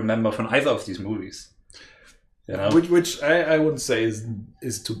that I remember from either of these movies. You know? Which I wouldn't say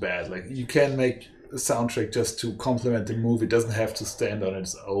is too bad. Like, you can make a soundtrack just to complement the movie. It doesn't have to stand on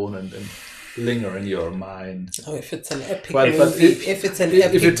its own and linger in your mind. Oh, if it's an epic But movie, if it's an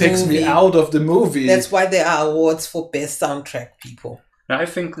epic if it takes movie, me out of the movie, that's why there are awards for best soundtrack, people. Now, I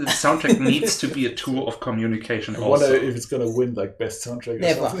think the soundtrack needs to be a tool of communication I wonder also. if it's gonna win like best soundtrack.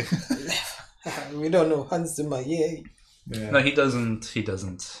 Never. Or something. Never. We don't know Hans Zimmer, yay. Yeah. No, he doesn't. He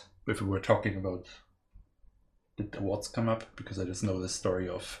doesn't. If we were talking about did awards come up, because I just know the story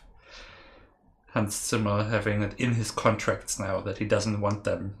of Hans Zimmer having it in his contracts now that he doesn't want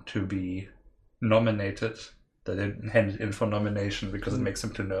them to be nominated. They didn't hand it in for nomination because it makes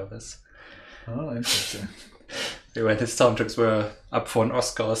him too nervous. Oh, interesting. When his soundtracks were up for an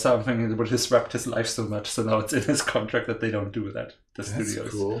Oscar or something, it would disrupt his life so much. So now it's in his contract that they don't do that. The That's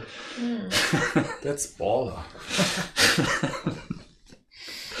studios. cool. That's baller.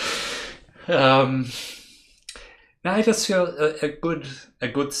 Now I just feel a good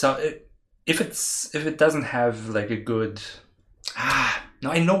sound. If it doesn't have like a good.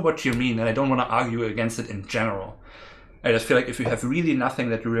 Now I know what you mean, and I don't want to argue against it in general. I just feel like if you have really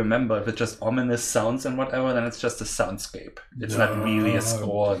nothing that you remember, if it's just ominous sounds and whatever, then it's just a soundscape. It's not really a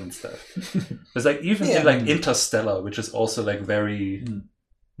score and stuff. It's like even in like Interstellar, which is also like very,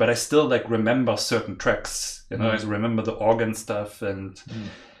 but I still like remember certain tracks. You know, I remember the organ stuff, and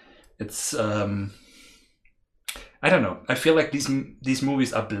it's I don't know. I feel like these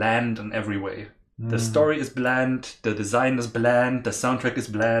movies are bland in every way. The story is bland, the design is bland, the soundtrack is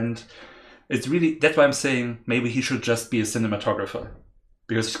bland. It's really, that's why I'm saying maybe he should just be a cinematographer,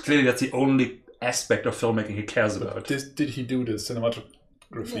 because clearly that's the only aspect of filmmaking he cares about. Did he do the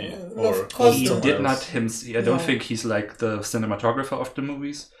cinematography? Of course He not. did not himself. I don't think he's like the cinematographer of the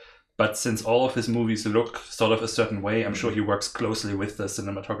movies, but since all of his movies look sort of a certain way, I'm sure he works closely with the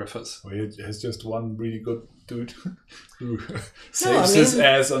cinematographers. Well, he has just one really good dude who saves his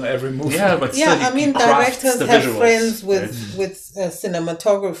ass on every movie. Yeah, but still, he crafts directors the have visuals, friends right? with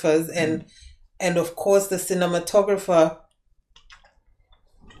cinematographers, and of course the cinematographer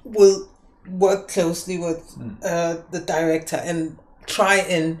will work closely with the director and try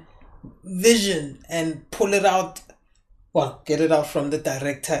and vision and pull it out. Well, get it out from the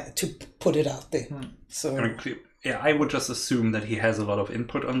director to put it out there. So I mean, yeah, I would just assume that he has a lot of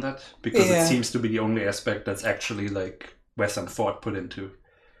input on that, because it seems to be the only aspect that's actually like where some thought put into.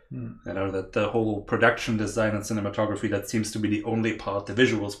 You know, that the whole production design and cinematography, that seems to be the only part, the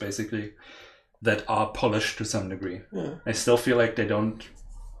visuals basically, that are polished to some degree. I still feel like they are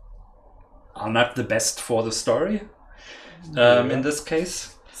not the best for the story in this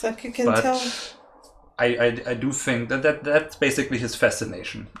case. it's like you can tell. I do think that's basically his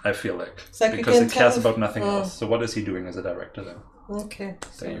fascination, I feel like. like because he cares if- about nothing else. So what is he doing as a director then? Okay.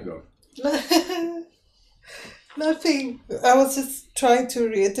 There you go. Nothing. I was just trying to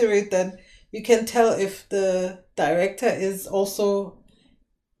reiterate that you can tell if the director is also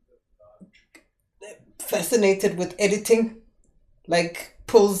fascinated with editing, like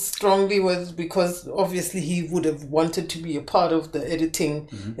pulls strongly with, because obviously he would have wanted to be a part of the editing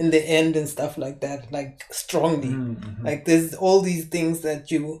in the end and stuff like that, like strongly. Like there's all these things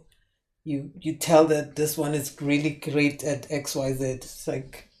that you tell that this one is really great at XYZ. It's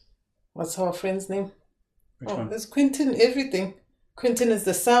like, what's our friend's name? One? It's Quentin everything. Quentin is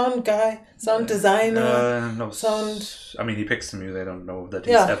the sound guy, sound designer. No, sound. I mean, he picks the music. I don't know that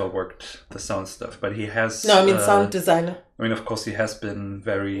he's ever worked the sound stuff, but he has. No, I mean sound designer. I mean, of course, he has been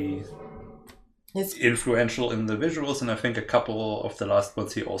very influential in the visuals, and I think a couple of the last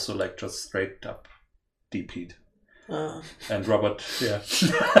ones he also like just straight up DP'd. And Robert, yeah.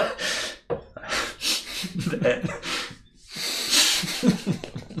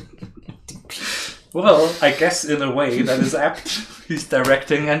 Well, I guess in a way that is apt. He's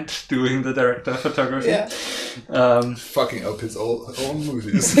directing and doing the director of photography. Yeah. Fucking up his own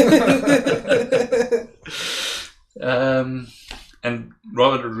movies. And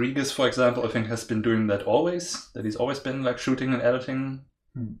Robert Rodriguez, for example, I think has been doing that always. That he's always been like shooting and editing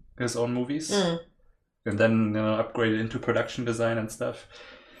his own movies, and then upgraded into production design and stuff.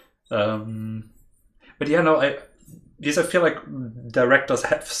 But yeah, no, I feel like directors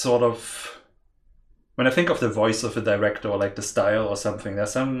have sort of. When I think of the voice of a director or like the style or something,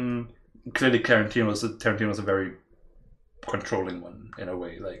 there's some clearly Tarantino's a very controlling one in a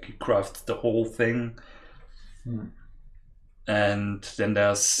way. Like he crafts the whole thing, and then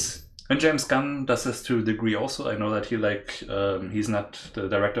and James Gunn does this to a degree also. I know that he he's not the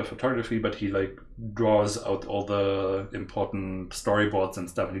director of photography, but he like draws out all the important storyboards and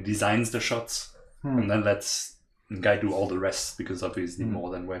stuff, and he designs the shots, and then lets the guy do all the rest, because obviously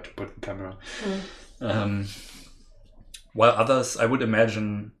more than where to put the camera. While others, I would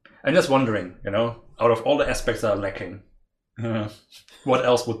imagine, I'm just wondering, out of all the aspects that are lacking, what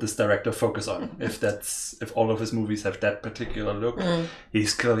else would this director focus on? If all of his movies have that particular look,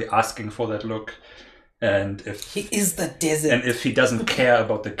 he's clearly asking for that look. And if he is the desert, and if he doesn't care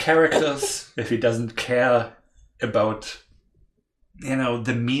about the characters, if he doesn't care about,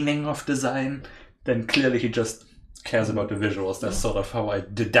 the meaning of design, then clearly he just cares about the visuals. That's sort of how I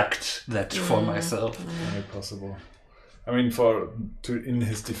deduct that for myself. Very possible. I mean, in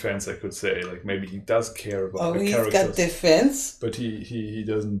his defense, I could say like maybe he does care about the characters. He's got defense, but he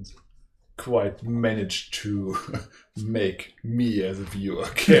doesn't quite manage to make me as a viewer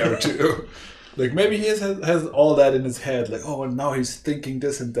care to. Like maybe he has all that in his head. Like, oh, now he's thinking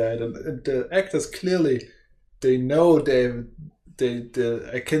this and that, and the actors clearly they know I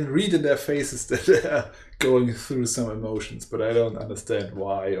can read in their faces that they're going through some emotions, but I don't understand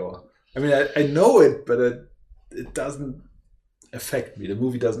why. Or I mean, I know it, but it doesn't affect me. The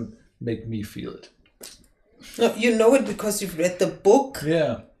movie doesn't make me feel it. No, you know it because you've read the book.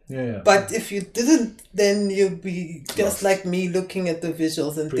 Yeah. But if you didn't, then you'd be just like me looking at the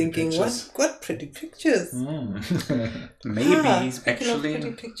visuals and Pretty thinking, pictures. what pretty pictures. Maybe actually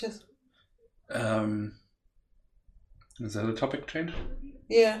pretty pictures. Is that a topic change?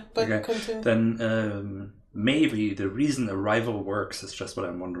 Yeah, but okay. Continue. Then maybe the reason Arrival works is just what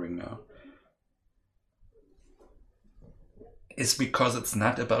I'm wondering now. Is because it's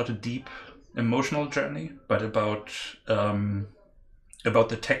not about a deep emotional journey, but about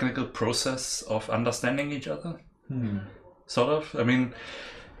the technical process of understanding each other. Sort of. I mean,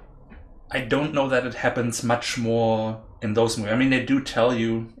 I don't know that it happens much more in those movies. I mean, they do tell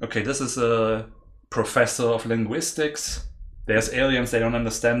you, okay, this is a professor of linguistics. There's aliens, they don't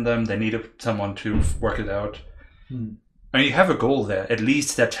understand them. They need someone to work it out. I mean, you have a goal there. At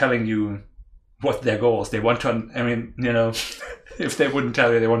least they're telling you what their goal is. They want to, if they wouldn't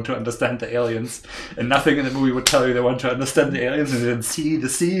tell you they want to understand the aliens, and nothing in the movie would tell you they want to understand the aliens, and then see the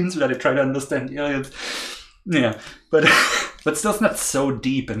scenes where they try to understand the aliens. Yeah, but still it's not so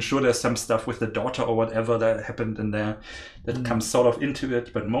deep, and sure there's some stuff with the daughter or whatever that happened in there that comes sort of into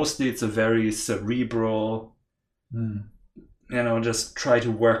it, but mostly it's a very cerebral, just try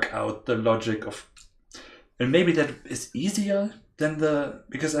to work out the logic of, and maybe that is easier than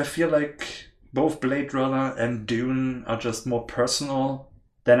because I feel like both Blade Runner and Dune are just more personal.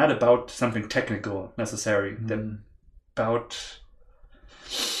 They're not about something technical necessarily. They're about...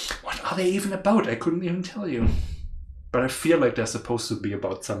 What are they even about? I couldn't even tell you. But I feel like they're supposed to be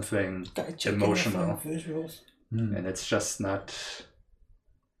about something emotional. And it's just not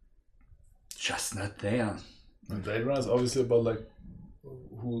there. And Blade Runner is obviously about like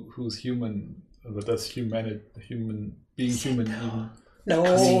who's human, but that's human being human even.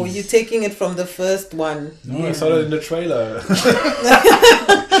 No, you're taking it from the first one. No, I saw it in the trailer.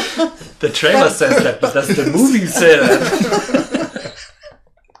 The trailer says that, but does the movie say that?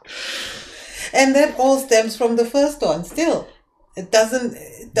 And that all stems from the first one. Still, it doesn't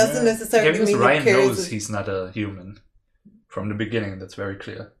necessarily because mean Ryan knows he's not a human from the beginning. That's very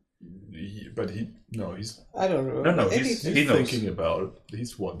clear. He's. I don't know. No, he's thinking about it.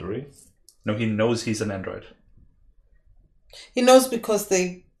 He's wondering. No, he knows he's an android. He knows because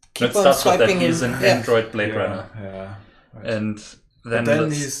they keep on starts with swiping that he's him. an android Blade Runner. Yeah. Right. And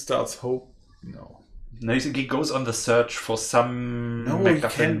then he starts hope. No, he goes on the search for some. No, he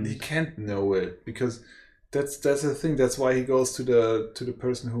can't know it because that's the thing. That's why he goes to the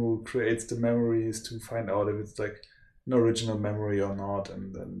person who creates the memories to find out if it's like an original memory or not,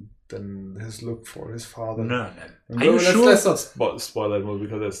 and then his look for his father. No. Are you sure? Let's not spoil that movie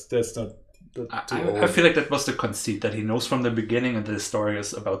because that's not. I feel like that was the conceit that he knows from the beginning and the story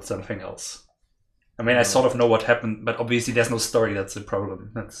is about something else. I mean, I sort of know what happened, but obviously there's no story. That's the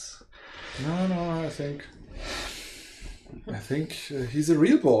problem. No. I think he's a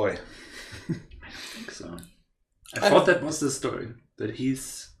real boy. I think so. I thought that was the story, that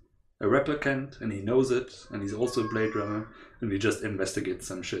he's a replicant and he knows it, and he's also a Blade Runner, and he just investigates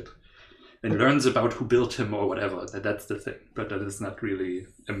some shit and learns about who built him or whatever. That's the thing. But that is not really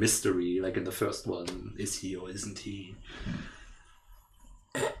a mystery like in the first one. Is he or isn't he?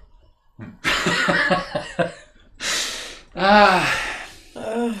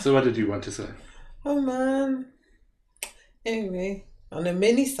 So what did you want to say? Oh man. Anyway, on the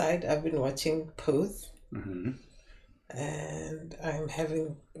mini side, I've been watching Pose. And I'm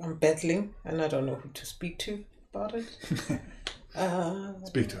battling, and I don't know who to speak to about it.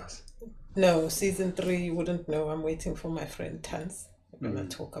 Speak to us. No, season 3, you wouldn't know. I'm waiting for my friend Tans. We're going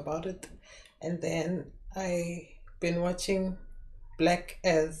to talk about it. And then I've been watching Black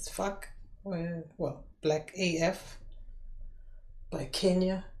as Fuck. Black AF by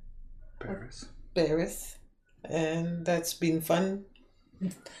Kenya Paris. and that's been fun.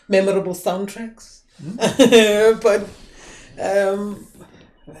 Memorable soundtracks, but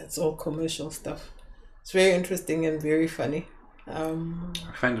that's all commercial stuff. It's very interesting and very funny. I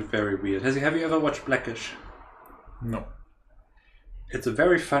find it very weird. Have you ever watched Blackish? No. It's a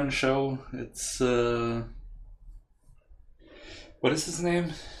very fun show. It's what is his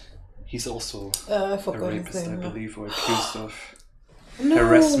name? He's also I a forgot his rapist, I name. believe, or accused of No.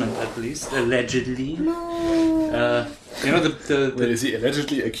 harassment, at least, allegedly. No. You know the Wait, is he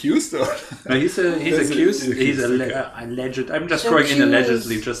allegedly accused or? no, he's He's accused. accused, He's okay. alleged. I'm just throwing in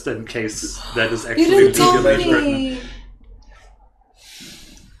allegedly just in case that is You actually didn't tell legally written. me.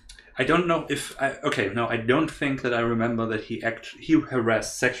 I don't know if I don't think that I remember that he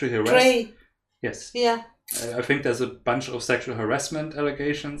sexually harassed. Trey. Yes. Yeah. I think there's a bunch of sexual harassment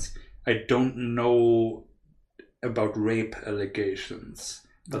allegations. I don't know about rape allegations,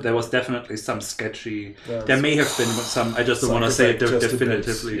 but there was definitely some sketchy. There may have been some. I just don't want to say it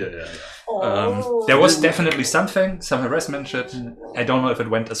definitively. Yeah. There was definitely some harassment shit. I don't know if it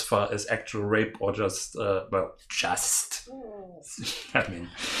went as far as actual rape or just, just. I mean,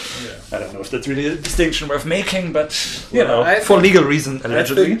 I don't know if that's really a distinction worth making, but for legal reason,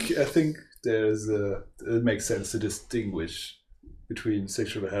 allegedly. I think it makes sense to distinguish between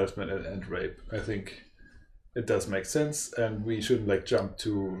sexual harassment and rape. I think it does make sense, and we shouldn't jump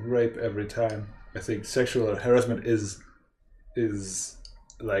to rape every time. I think sexual harassment is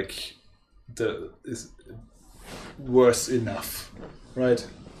worse enough, right?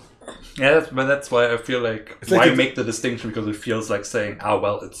 Yeah, but that's why I feel like It's why like make the distinction, because it feels like saying,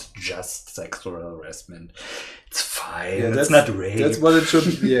 well, it's just sexual harassment. It's fine. It's not rape. That's what it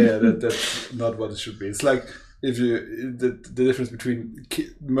should. Yeah, that's not what it should be. It's like if you the difference between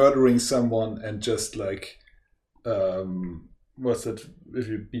murdering someone and just what's that? If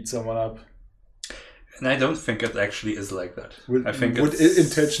you beat someone up. And I don't think it actually is like that. I think with it's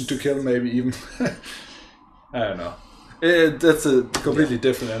intention to kill, maybe even. I don't know. That's a completely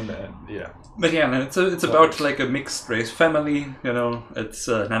different and yeah. But yeah, man, it's about a mixed race family. It's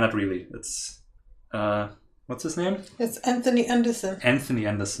not really. It's what's his name? It's Anthony Anderson. Anthony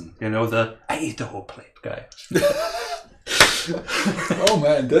Anderson. I ate the whole plate guy. Oh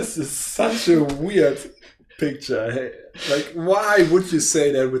man, this is such a weird picture. Hey, why would you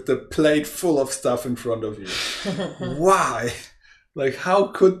say that with the plate full of stuff in front of you? Why? How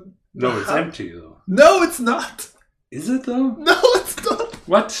could? No, it's empty though. No, it's not. Is it though? No, it's not.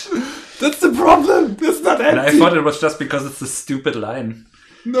 What? That's the problem. It's not empty. And I thought it was just because it's a stupid line.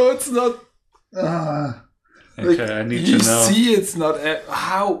 No, it's not. Okay, I need to know. You see, it's not.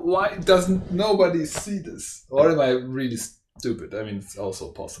 How? Why doesn't nobody see this? Or am I really stupid? I mean, it's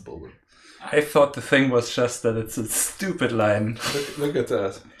also possible. But I thought the thing was just that it's a stupid line. look at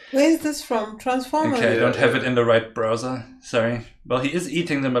that. Where is this from? Transformers? Okay, I don't have it in the right browser. Sorry. Well, he is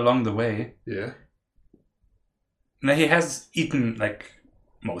eating them along the way. Yeah. Now, he has eaten,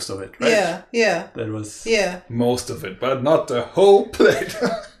 most of it, right? Yeah. That was... Yeah. Most of it, but not the whole plate.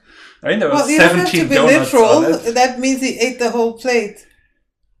 I mean, there was You don't have 17 to be donuts literal. on it. That means he ate the whole plate.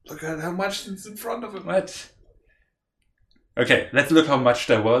 Look at how much is in front of him. What? Okay, let's look how much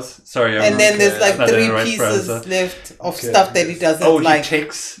there was. Sorry, And then there's not in 3 the right pieces browser. left of stuff that he doesn't Oh, like. he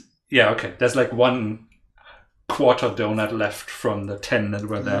takes... Yeah, okay. There's 1 quarter donut left from the 10 that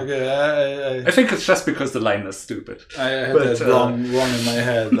were there. Okay, I think it's just because the line is stupid. I had But, that wrong in my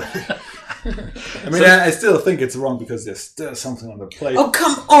head. I mean, I still think it's wrong because there's still something on the plate. Oh,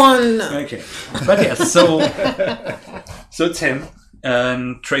 come on! Okay. But yeah, so it's him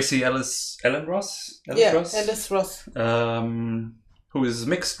and Tracy Ellen Ross? Alice Ross. Who is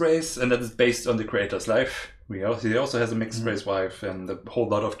mixed race, and that is based on the creator's life. He also has a mixed race wife and a whole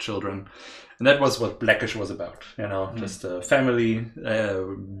lot of children. And that was what Blackish was about, just a family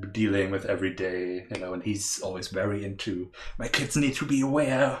dealing with every day, and he's always very into, my kids need to be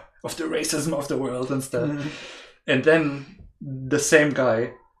aware of the racism of the world and stuff. And then the same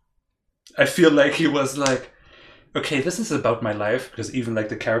guy, I feel like he was like, okay, this is about my life, because even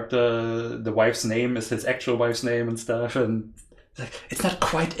the character, the wife's name is his actual wife's name and stuff, and it's not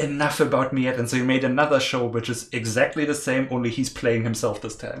quite enough about me yet. And so he made another show which is exactly the same, only he's playing himself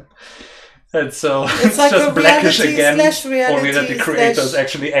this time. And so it's just Blackish again, only that the creator's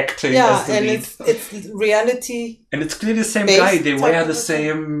actually acting as the lead. It's reality. And it's clearly the same guy. They wear the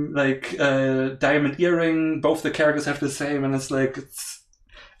same diamond earring. Both the characters have the same, and it's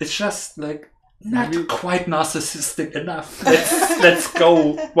just not quite narcissistic enough. Let's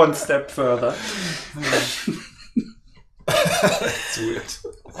go one step further. It's weird.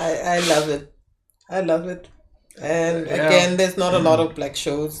 I love it. I love it. And again, there's not a lot of black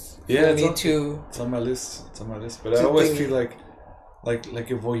shows for me to. It's on my list. But I always feel like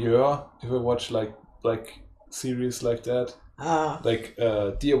a voyeur if I watch like black series like that. Like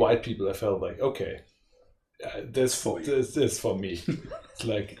Dear White People. I felt like okay, this for me. It's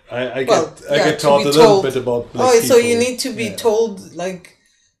like I get taught a little bit about black people. So you need to be told like.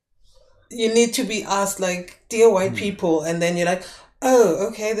 You need to be asked like, dear white people, and then you're like, oh,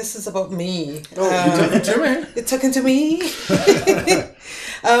 okay, this is about me. You're talking to me? You're talking to me?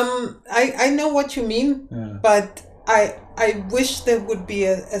 I know what you mean, but I wish there would be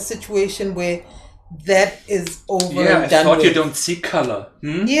a situation where that is over and done I thought with. you don't see color.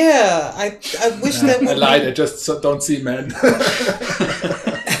 Yeah, I wish there would I lied, I just don't see men.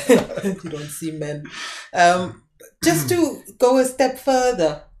 You don't see men. Just to go a step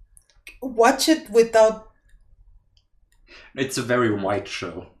further, watch it without. It's a very white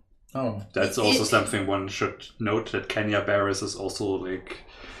show. Oh, that's also something one should note, that Kenya Barris is also like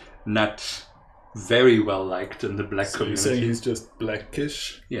not very well liked in the black community. You're saying he's just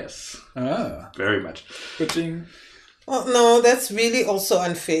blackish? Yes. Very much. Well, no, that's really also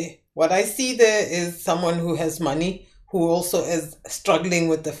unfair. What I see there is someone who has money, who also is struggling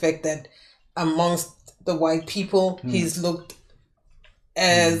with the fact that amongst the white people, he's looked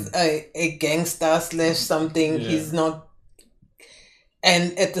as a gangster / something. He's not.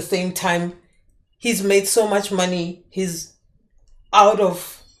 And at the same time, he's made so much money. He's out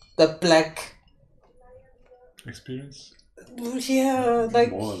of the black experience. Yeah,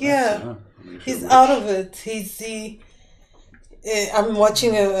 like he's out of it. I'm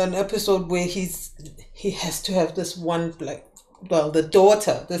watching an episode where he has to have this one black. Well, the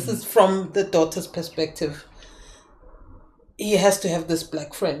daughter. This is from the daughter's perspective. He has to have this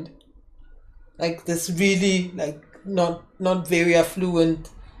black friend, like this really like not very affluent,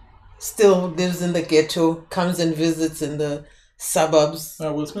 still lives in the ghetto, comes and visits in the suburbs.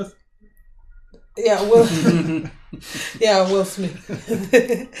 Will Smith. Yeah, Will Smith.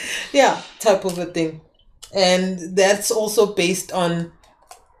 Yeah, type of a thing. And that's also based on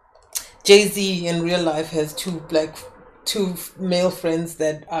Jay-Z in real life has two male friends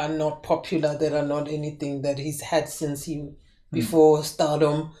that are not popular, that are not anything, that he's had since before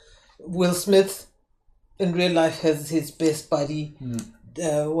stardom. Will Smith in real life has his best buddy.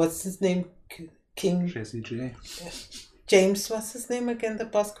 What's his name? King Jesse J. James. What's his name again? The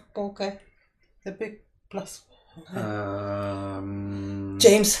basketball guy, the big plus.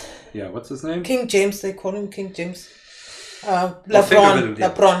 James. Yeah, what's his name? King James. They call him King James. LeBron.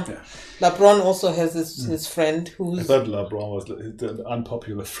 LeBron also has his friend who's. I thought LeBron was the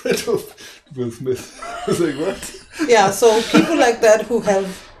unpopular friend of Will Smith. I was like, what? Yeah, so people like that who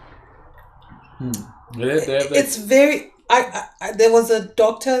have. It's very. There was a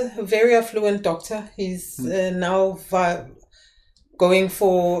doctor, a very affluent doctor. He's now going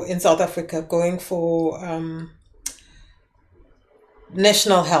for in South Africa, going for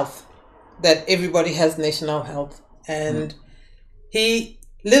national health. That everybody has national health, and he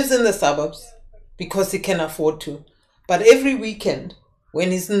lives in the suburbs because he can afford to. But every weekend,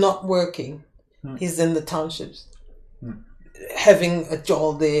 when he's not working, he's in the townships, having a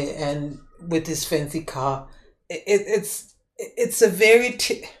jolt there and with his fancy car. It's a very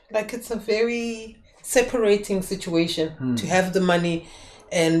it's a very separating situation to have the money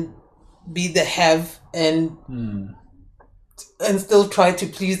and be the have and still try to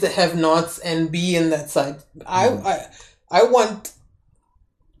please the have-nots and be in that side. I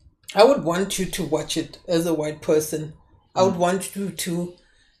would want you to watch it as a white person. I would want you to.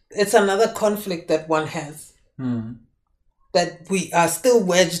 It's another conflict that one has. That we are still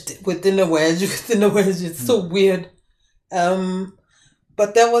wedged within a wedge. It's so weird.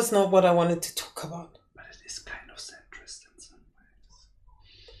 But that was not what I wanted to talk about. But it is kind of centrist in some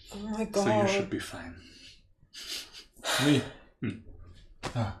ways. Oh my god. So you should be fine. Me?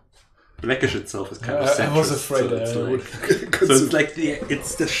 Blackish itself is kind of centrist. I was afraid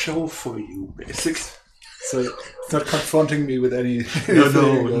it's the show for you, basically. So it's not confronting me with any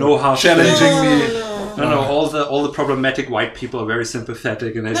no harsh challenging me. No, all the problematic white people are very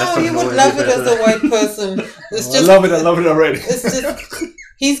sympathetic, and they just don't you know would love it better. as a white person. I love it already. It's just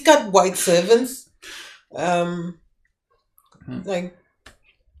he's got white servants. Like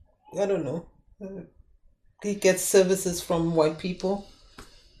I don't know. He gets services from white people,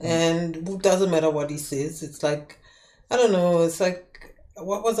 and it doesn't matter what he says. It's like I don't know. It's like.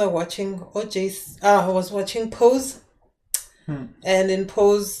 What was I watching? I was watching Pose. And in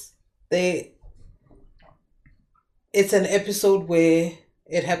Pose, it's an episode where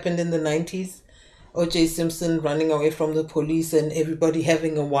it happened in the 90s. O.J. Simpson running away from the police and everybody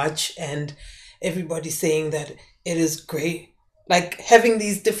having a watch and everybody saying that it is great. Like having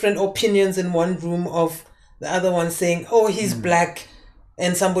these different opinions in one room of the other one saying, oh, he's black.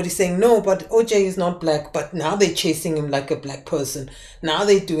 And somebody saying, no, but OJ is not black. But now they're chasing him like a black person. Now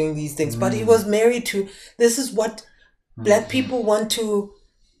they're doing these things. But he was married to, this is what black people want to,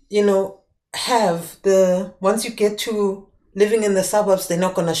 have once you get to living in the suburbs, they're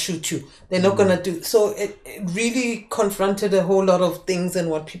not going to shoot you. They're not going to do. So it really confronted a whole lot of things and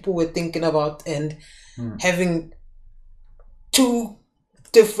what people were thinking about and having two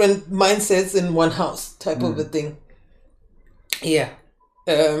different mindsets in one house type of a thing. Yeah.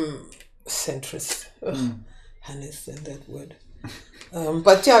 Centrist. I understand that word.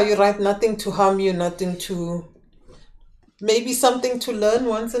 But yeah, you're right. Nothing to harm you, nothing to... Maybe something to learn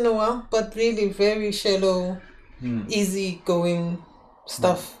once in a while, but really very shallow, easy going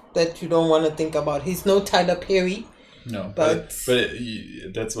stuff that you don't want to think about. He's no Tyler Perry. No, but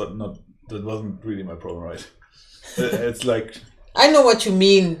that wasn't really my problem, right? It's like... I know what you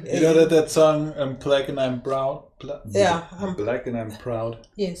mean. You know that song, I'm black and I'm proud? I'm black and I'm proud.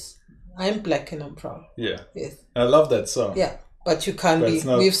 Yes. I'm black and I'm proud. Yeah. Yes. I love that song. Yeah. But you can't be.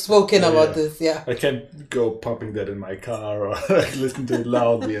 We've spoken about this, yeah. I can't go pumping that in my car or like listen to it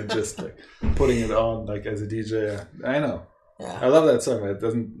loudly and just like putting it on like as a DJ. I know. Yeah. I love that song. It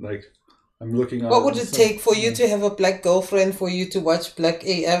doesn't like I'm looking. What would it take for you to have a black girlfriend for you to watch Black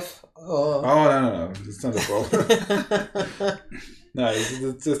AF? Or... Oh no! It's not a problem. No,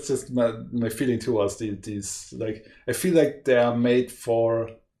 it's just my feeling towards these. Like I feel like they are made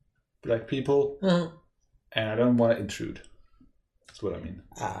for black people, and I don't want to intrude. That's what I mean.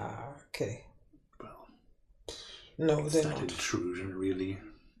 Okay. Well, no, they're not intrusion, really.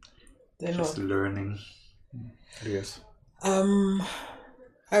 They're just not learning. I guess.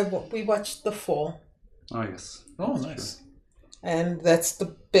 We watched The Fall. Oh yes. Oh, nice. And that's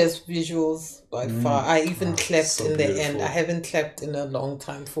the best visuals by far. I even clapped in the end. I haven't clapped in a long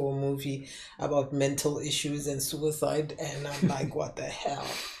time for a movie about mental issues and suicide. And I'm like, what the hell?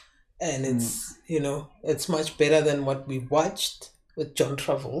 And it's, it's much better than what we watched with John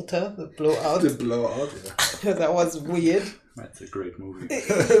Travolta, The Blowout. The Blowout, yeah. That was weird. That's a great movie.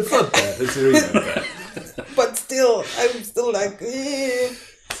 It's not bad. It's really not bad. But still, I'm still like, eh.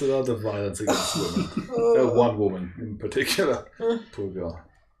 It's a lot of violence against women. One woman in particular. Poor girl.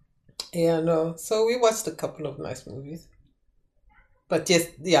 Yeah, no. So we watched a couple of nice movies. But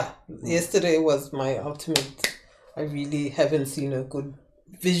yesterday was my ultimate. I really haven't seen a good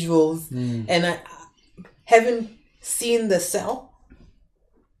visuals. And I haven't seen The Cell.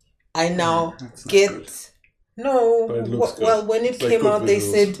 I now get... No. But it looks good. Well, when it came out, they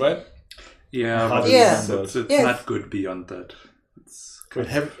said... Right? Yeah, but it's not good beyond that.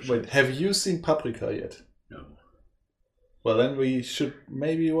 Wait, have you seen Paprika yet? No. Well, then we should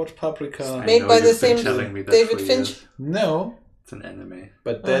maybe watch Paprika. Made by the same David Finch? No. It's an anime.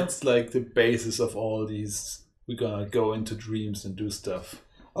 But that's like the basis of all these. We're gonna go into dreams and do stuff.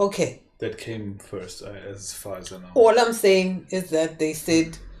 Okay. That came first, as far as I know. All I'm saying is that they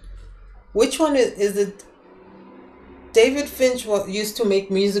said, which one is it? David Finch used to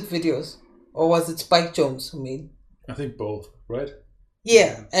make music videos, or was it Spike Jonze who made? I think both, right?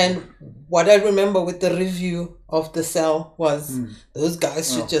 Yeah, and what I remember with the review of The Cell was those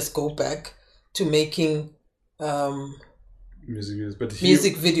guys should just go back to making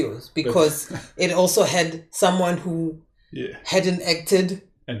music videos because it also had someone who hadn't acted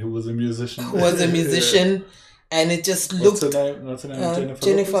and who was a musician. And it just looked... What's her name?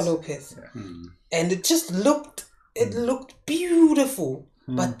 Jennifer Lopez. Yeah. And it just looked... It looked beautiful.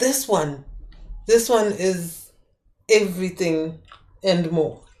 But this one is everything and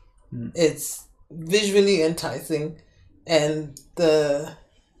more. It's visually enticing, and the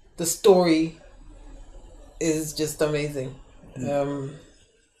story is just amazing. And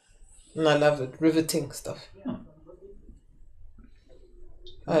I love it. Riveting stuff.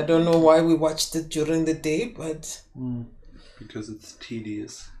 I don't know why we watched it during the day, but because it's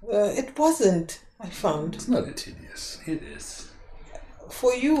tedious. It wasn't. I found it's not tedious. It is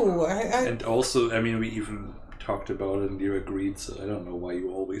for you. And also, I mean, we even talked about it and you agreed, so I don't know why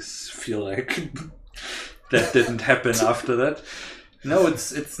you always feel like that didn't happen after that. No,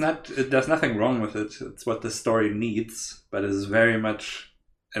 it's not. There's nothing wrong with it. It's what the story needs, but it's very much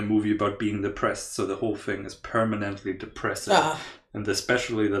a movie about being depressed. So the whole thing is permanently depressing, and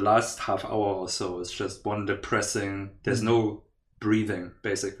especially the last half hour or so is just one depressing. There's no breathing,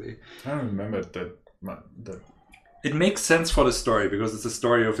 basically. I don't remember that. It makes sense for the story because it's a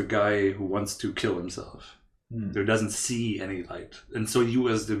story of a guy who wants to kill himself. So he doesn't see any light. And so you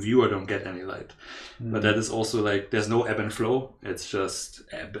as the viewer don't get any light. But that is also like, there's no ebb and flow. It's just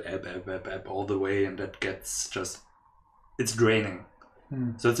ebb all the way. And that gets just, it's draining.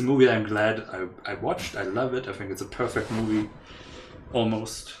 So it's a movie I'm glad I watched. I love it. I think it's a perfect movie.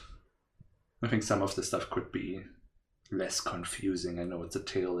 Almost. I think some of the stuff could be less confusing. I know it's a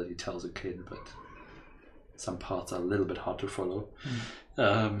tale that he tells a kid, but some parts are a little bit hard to follow.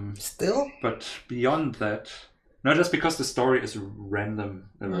 Still? But beyond that, no, just because the story is random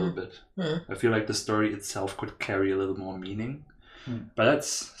a little bit. I feel like the story itself could carry a little more meaning. But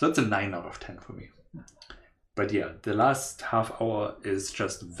that's a 9 out of 10 for me. But yeah, the last half hour is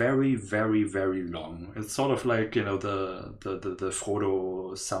just very, very, very long. It's sort of like, you know, the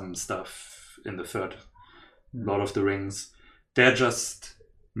Frodo Sam stuff in the third Lord of the Rings. They're just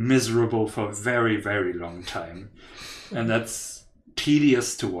miserable for a very, very long time. And that's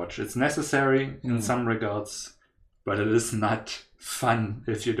tedious to watch. It's necessary in some regards, but it is not fun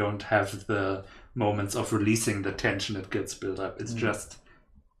if you don't have the moments of releasing the tension that gets built up. It's just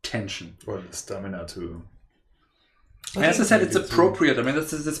tension. Or the stamina to... As I said, it's appropriate. I mean,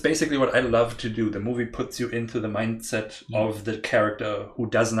 that's basically what I love to do. The movie puts you into the mindset of the character who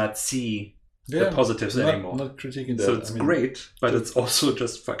does not see the positives anymore. Not critiquing that. So it's great, but it's also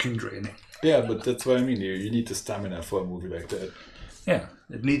just fucking draining. Yeah, but that's what I mean. You need the stamina for a movie like that. Yeah,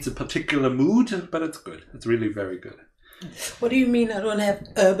 it needs a particular mood, but it's good. It's really very good. What do you mean I don't have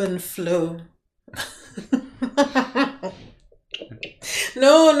urban flow?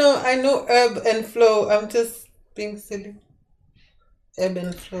 No, I know ebb and flow. I'm just being silly. Ebb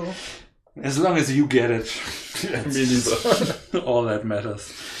and flow. As long as you get it, Yeah, me neither. all that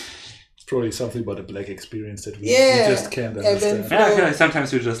matters. It's probably something about the black experience that we just can't ebb and understand. flow. Yeah,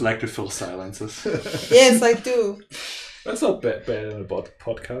 sometimes you just like to fill silences. Yes, I do. That's not bad in a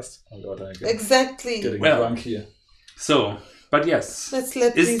podcast. Oh God, I'm Exactly. getting Well, drunk here. So, but yes. Let's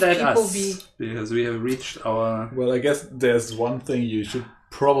let Is these that people us? be. Because we have reached our... Well, I guess there's one thing you should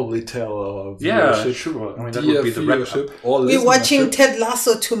probably tell our Yeah, viewership. sure. I mean, that Dear would be the wrap-up. viewership or We're watching listenership. Ted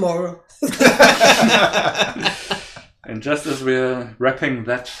Lasso tomorrow. And just as we're wrapping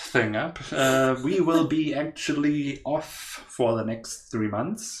that thing up, we will be actually off for the next 3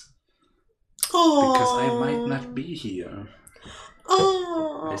 months. Oh. Because I might not be here.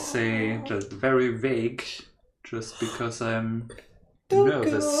 I say just very vague, just because I'm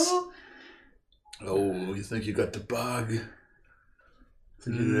nervous. Go. Oh, you think you got the bug?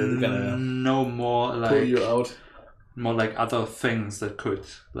 Think you're gonna No, more pull you like out? other things that could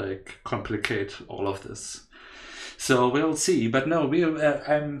like complicate all of this. So we'll see. But no, I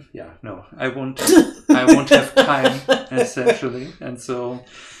won't. I won't have time essentially, and so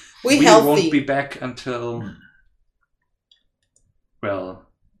we healthy. won't be back until. Well,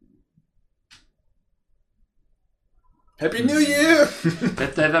 Happy New Year!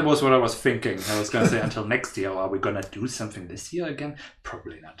 that was what I was thinking. I was going to say until next year. Are we going to do something this year again?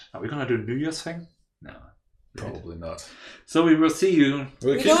 Probably not. Are we going to do a New Year's thing? No. Probably not. So we will see you.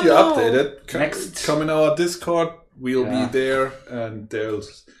 We'll We keep don't you know. updated. Next. Come in our Discord. We'll Yeah. be there, and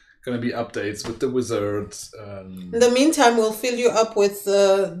there's gonna be updates with the wizards. In the meantime, we'll fill you up with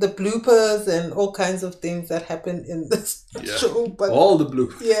the bloopers and all kinds of things that happen in this show. But all the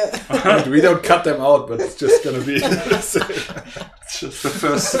blue. yeah, We don't cut them out, but it's just gonna be It's just the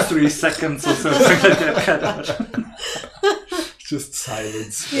first 3 seconds or something that get cut out. just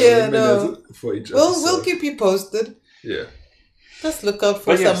silence. Yeah, every no. minute for each we'll episode. keep you posted. Yeah. Just look out for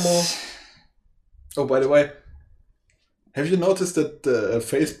But some yes. more. Oh, by the way, have you noticed that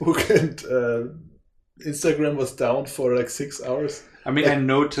Facebook and Instagram was down for like 6 hours? I mean, I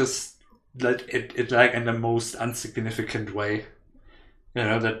noticed that it like in the most insignificant way. You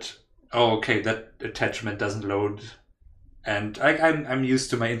know, that, oh, okay, that attachment doesn't load. And I'm used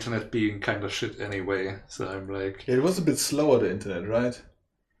to my internet being kind of shit anyway. So I'm like... Yeah, it was a bit slower, the internet, right?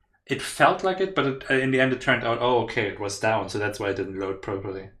 It felt like it, but in the end it turned out, oh, okay, it was down. So that's why it didn't load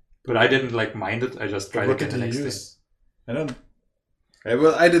properly. But I didn't like mind it. I just tried What again did the you next day. use? I don't.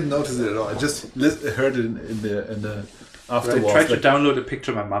 Well, I didn't notice it at all. I just heard it in the afterwards. I tried to download a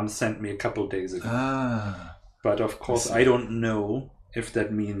picture my mom sent me a couple of days ago. Ah. But of course, I don't know if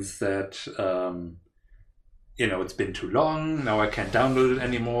that means that, it's been too long. Now I can't download it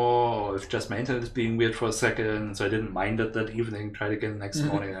anymore. Or if just my internet is being weird for a second. So I didn't mind it that evening. Tried again the next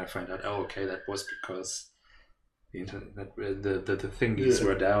morning. And I find out, oh, okay, that was because the internet, the thingies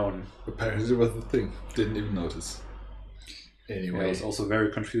were down. Apparently it was the thing. Didn't even notice. Anyway. I was also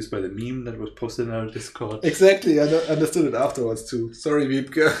very confused by the meme that was posted in our Discord. Exactly, I understood it afterwards too. Sorry,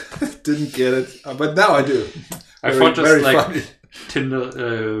 Wiebke, didn't get it, but now I do. I thought just very like funny.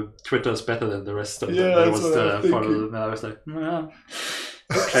 Twitter's better than the rest of them. Yeah, That that's was what I was the part of thinking. them. And I was like,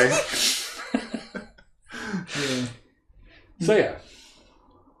 okay. Yeah. So yeah.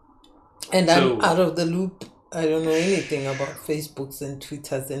 And So- I'm out of the loop. I don't know anything about Facebooks and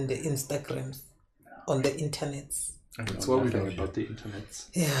Twitters and the Instagrams on the internets. That's know what we nothing do about the internet.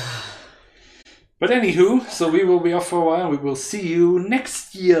 Yeah. But anywho, so we will be off for a while. We will see you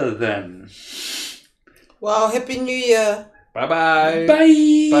next year then. Wow, Happy New Year. Bye-bye.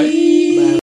 Bye. Bye.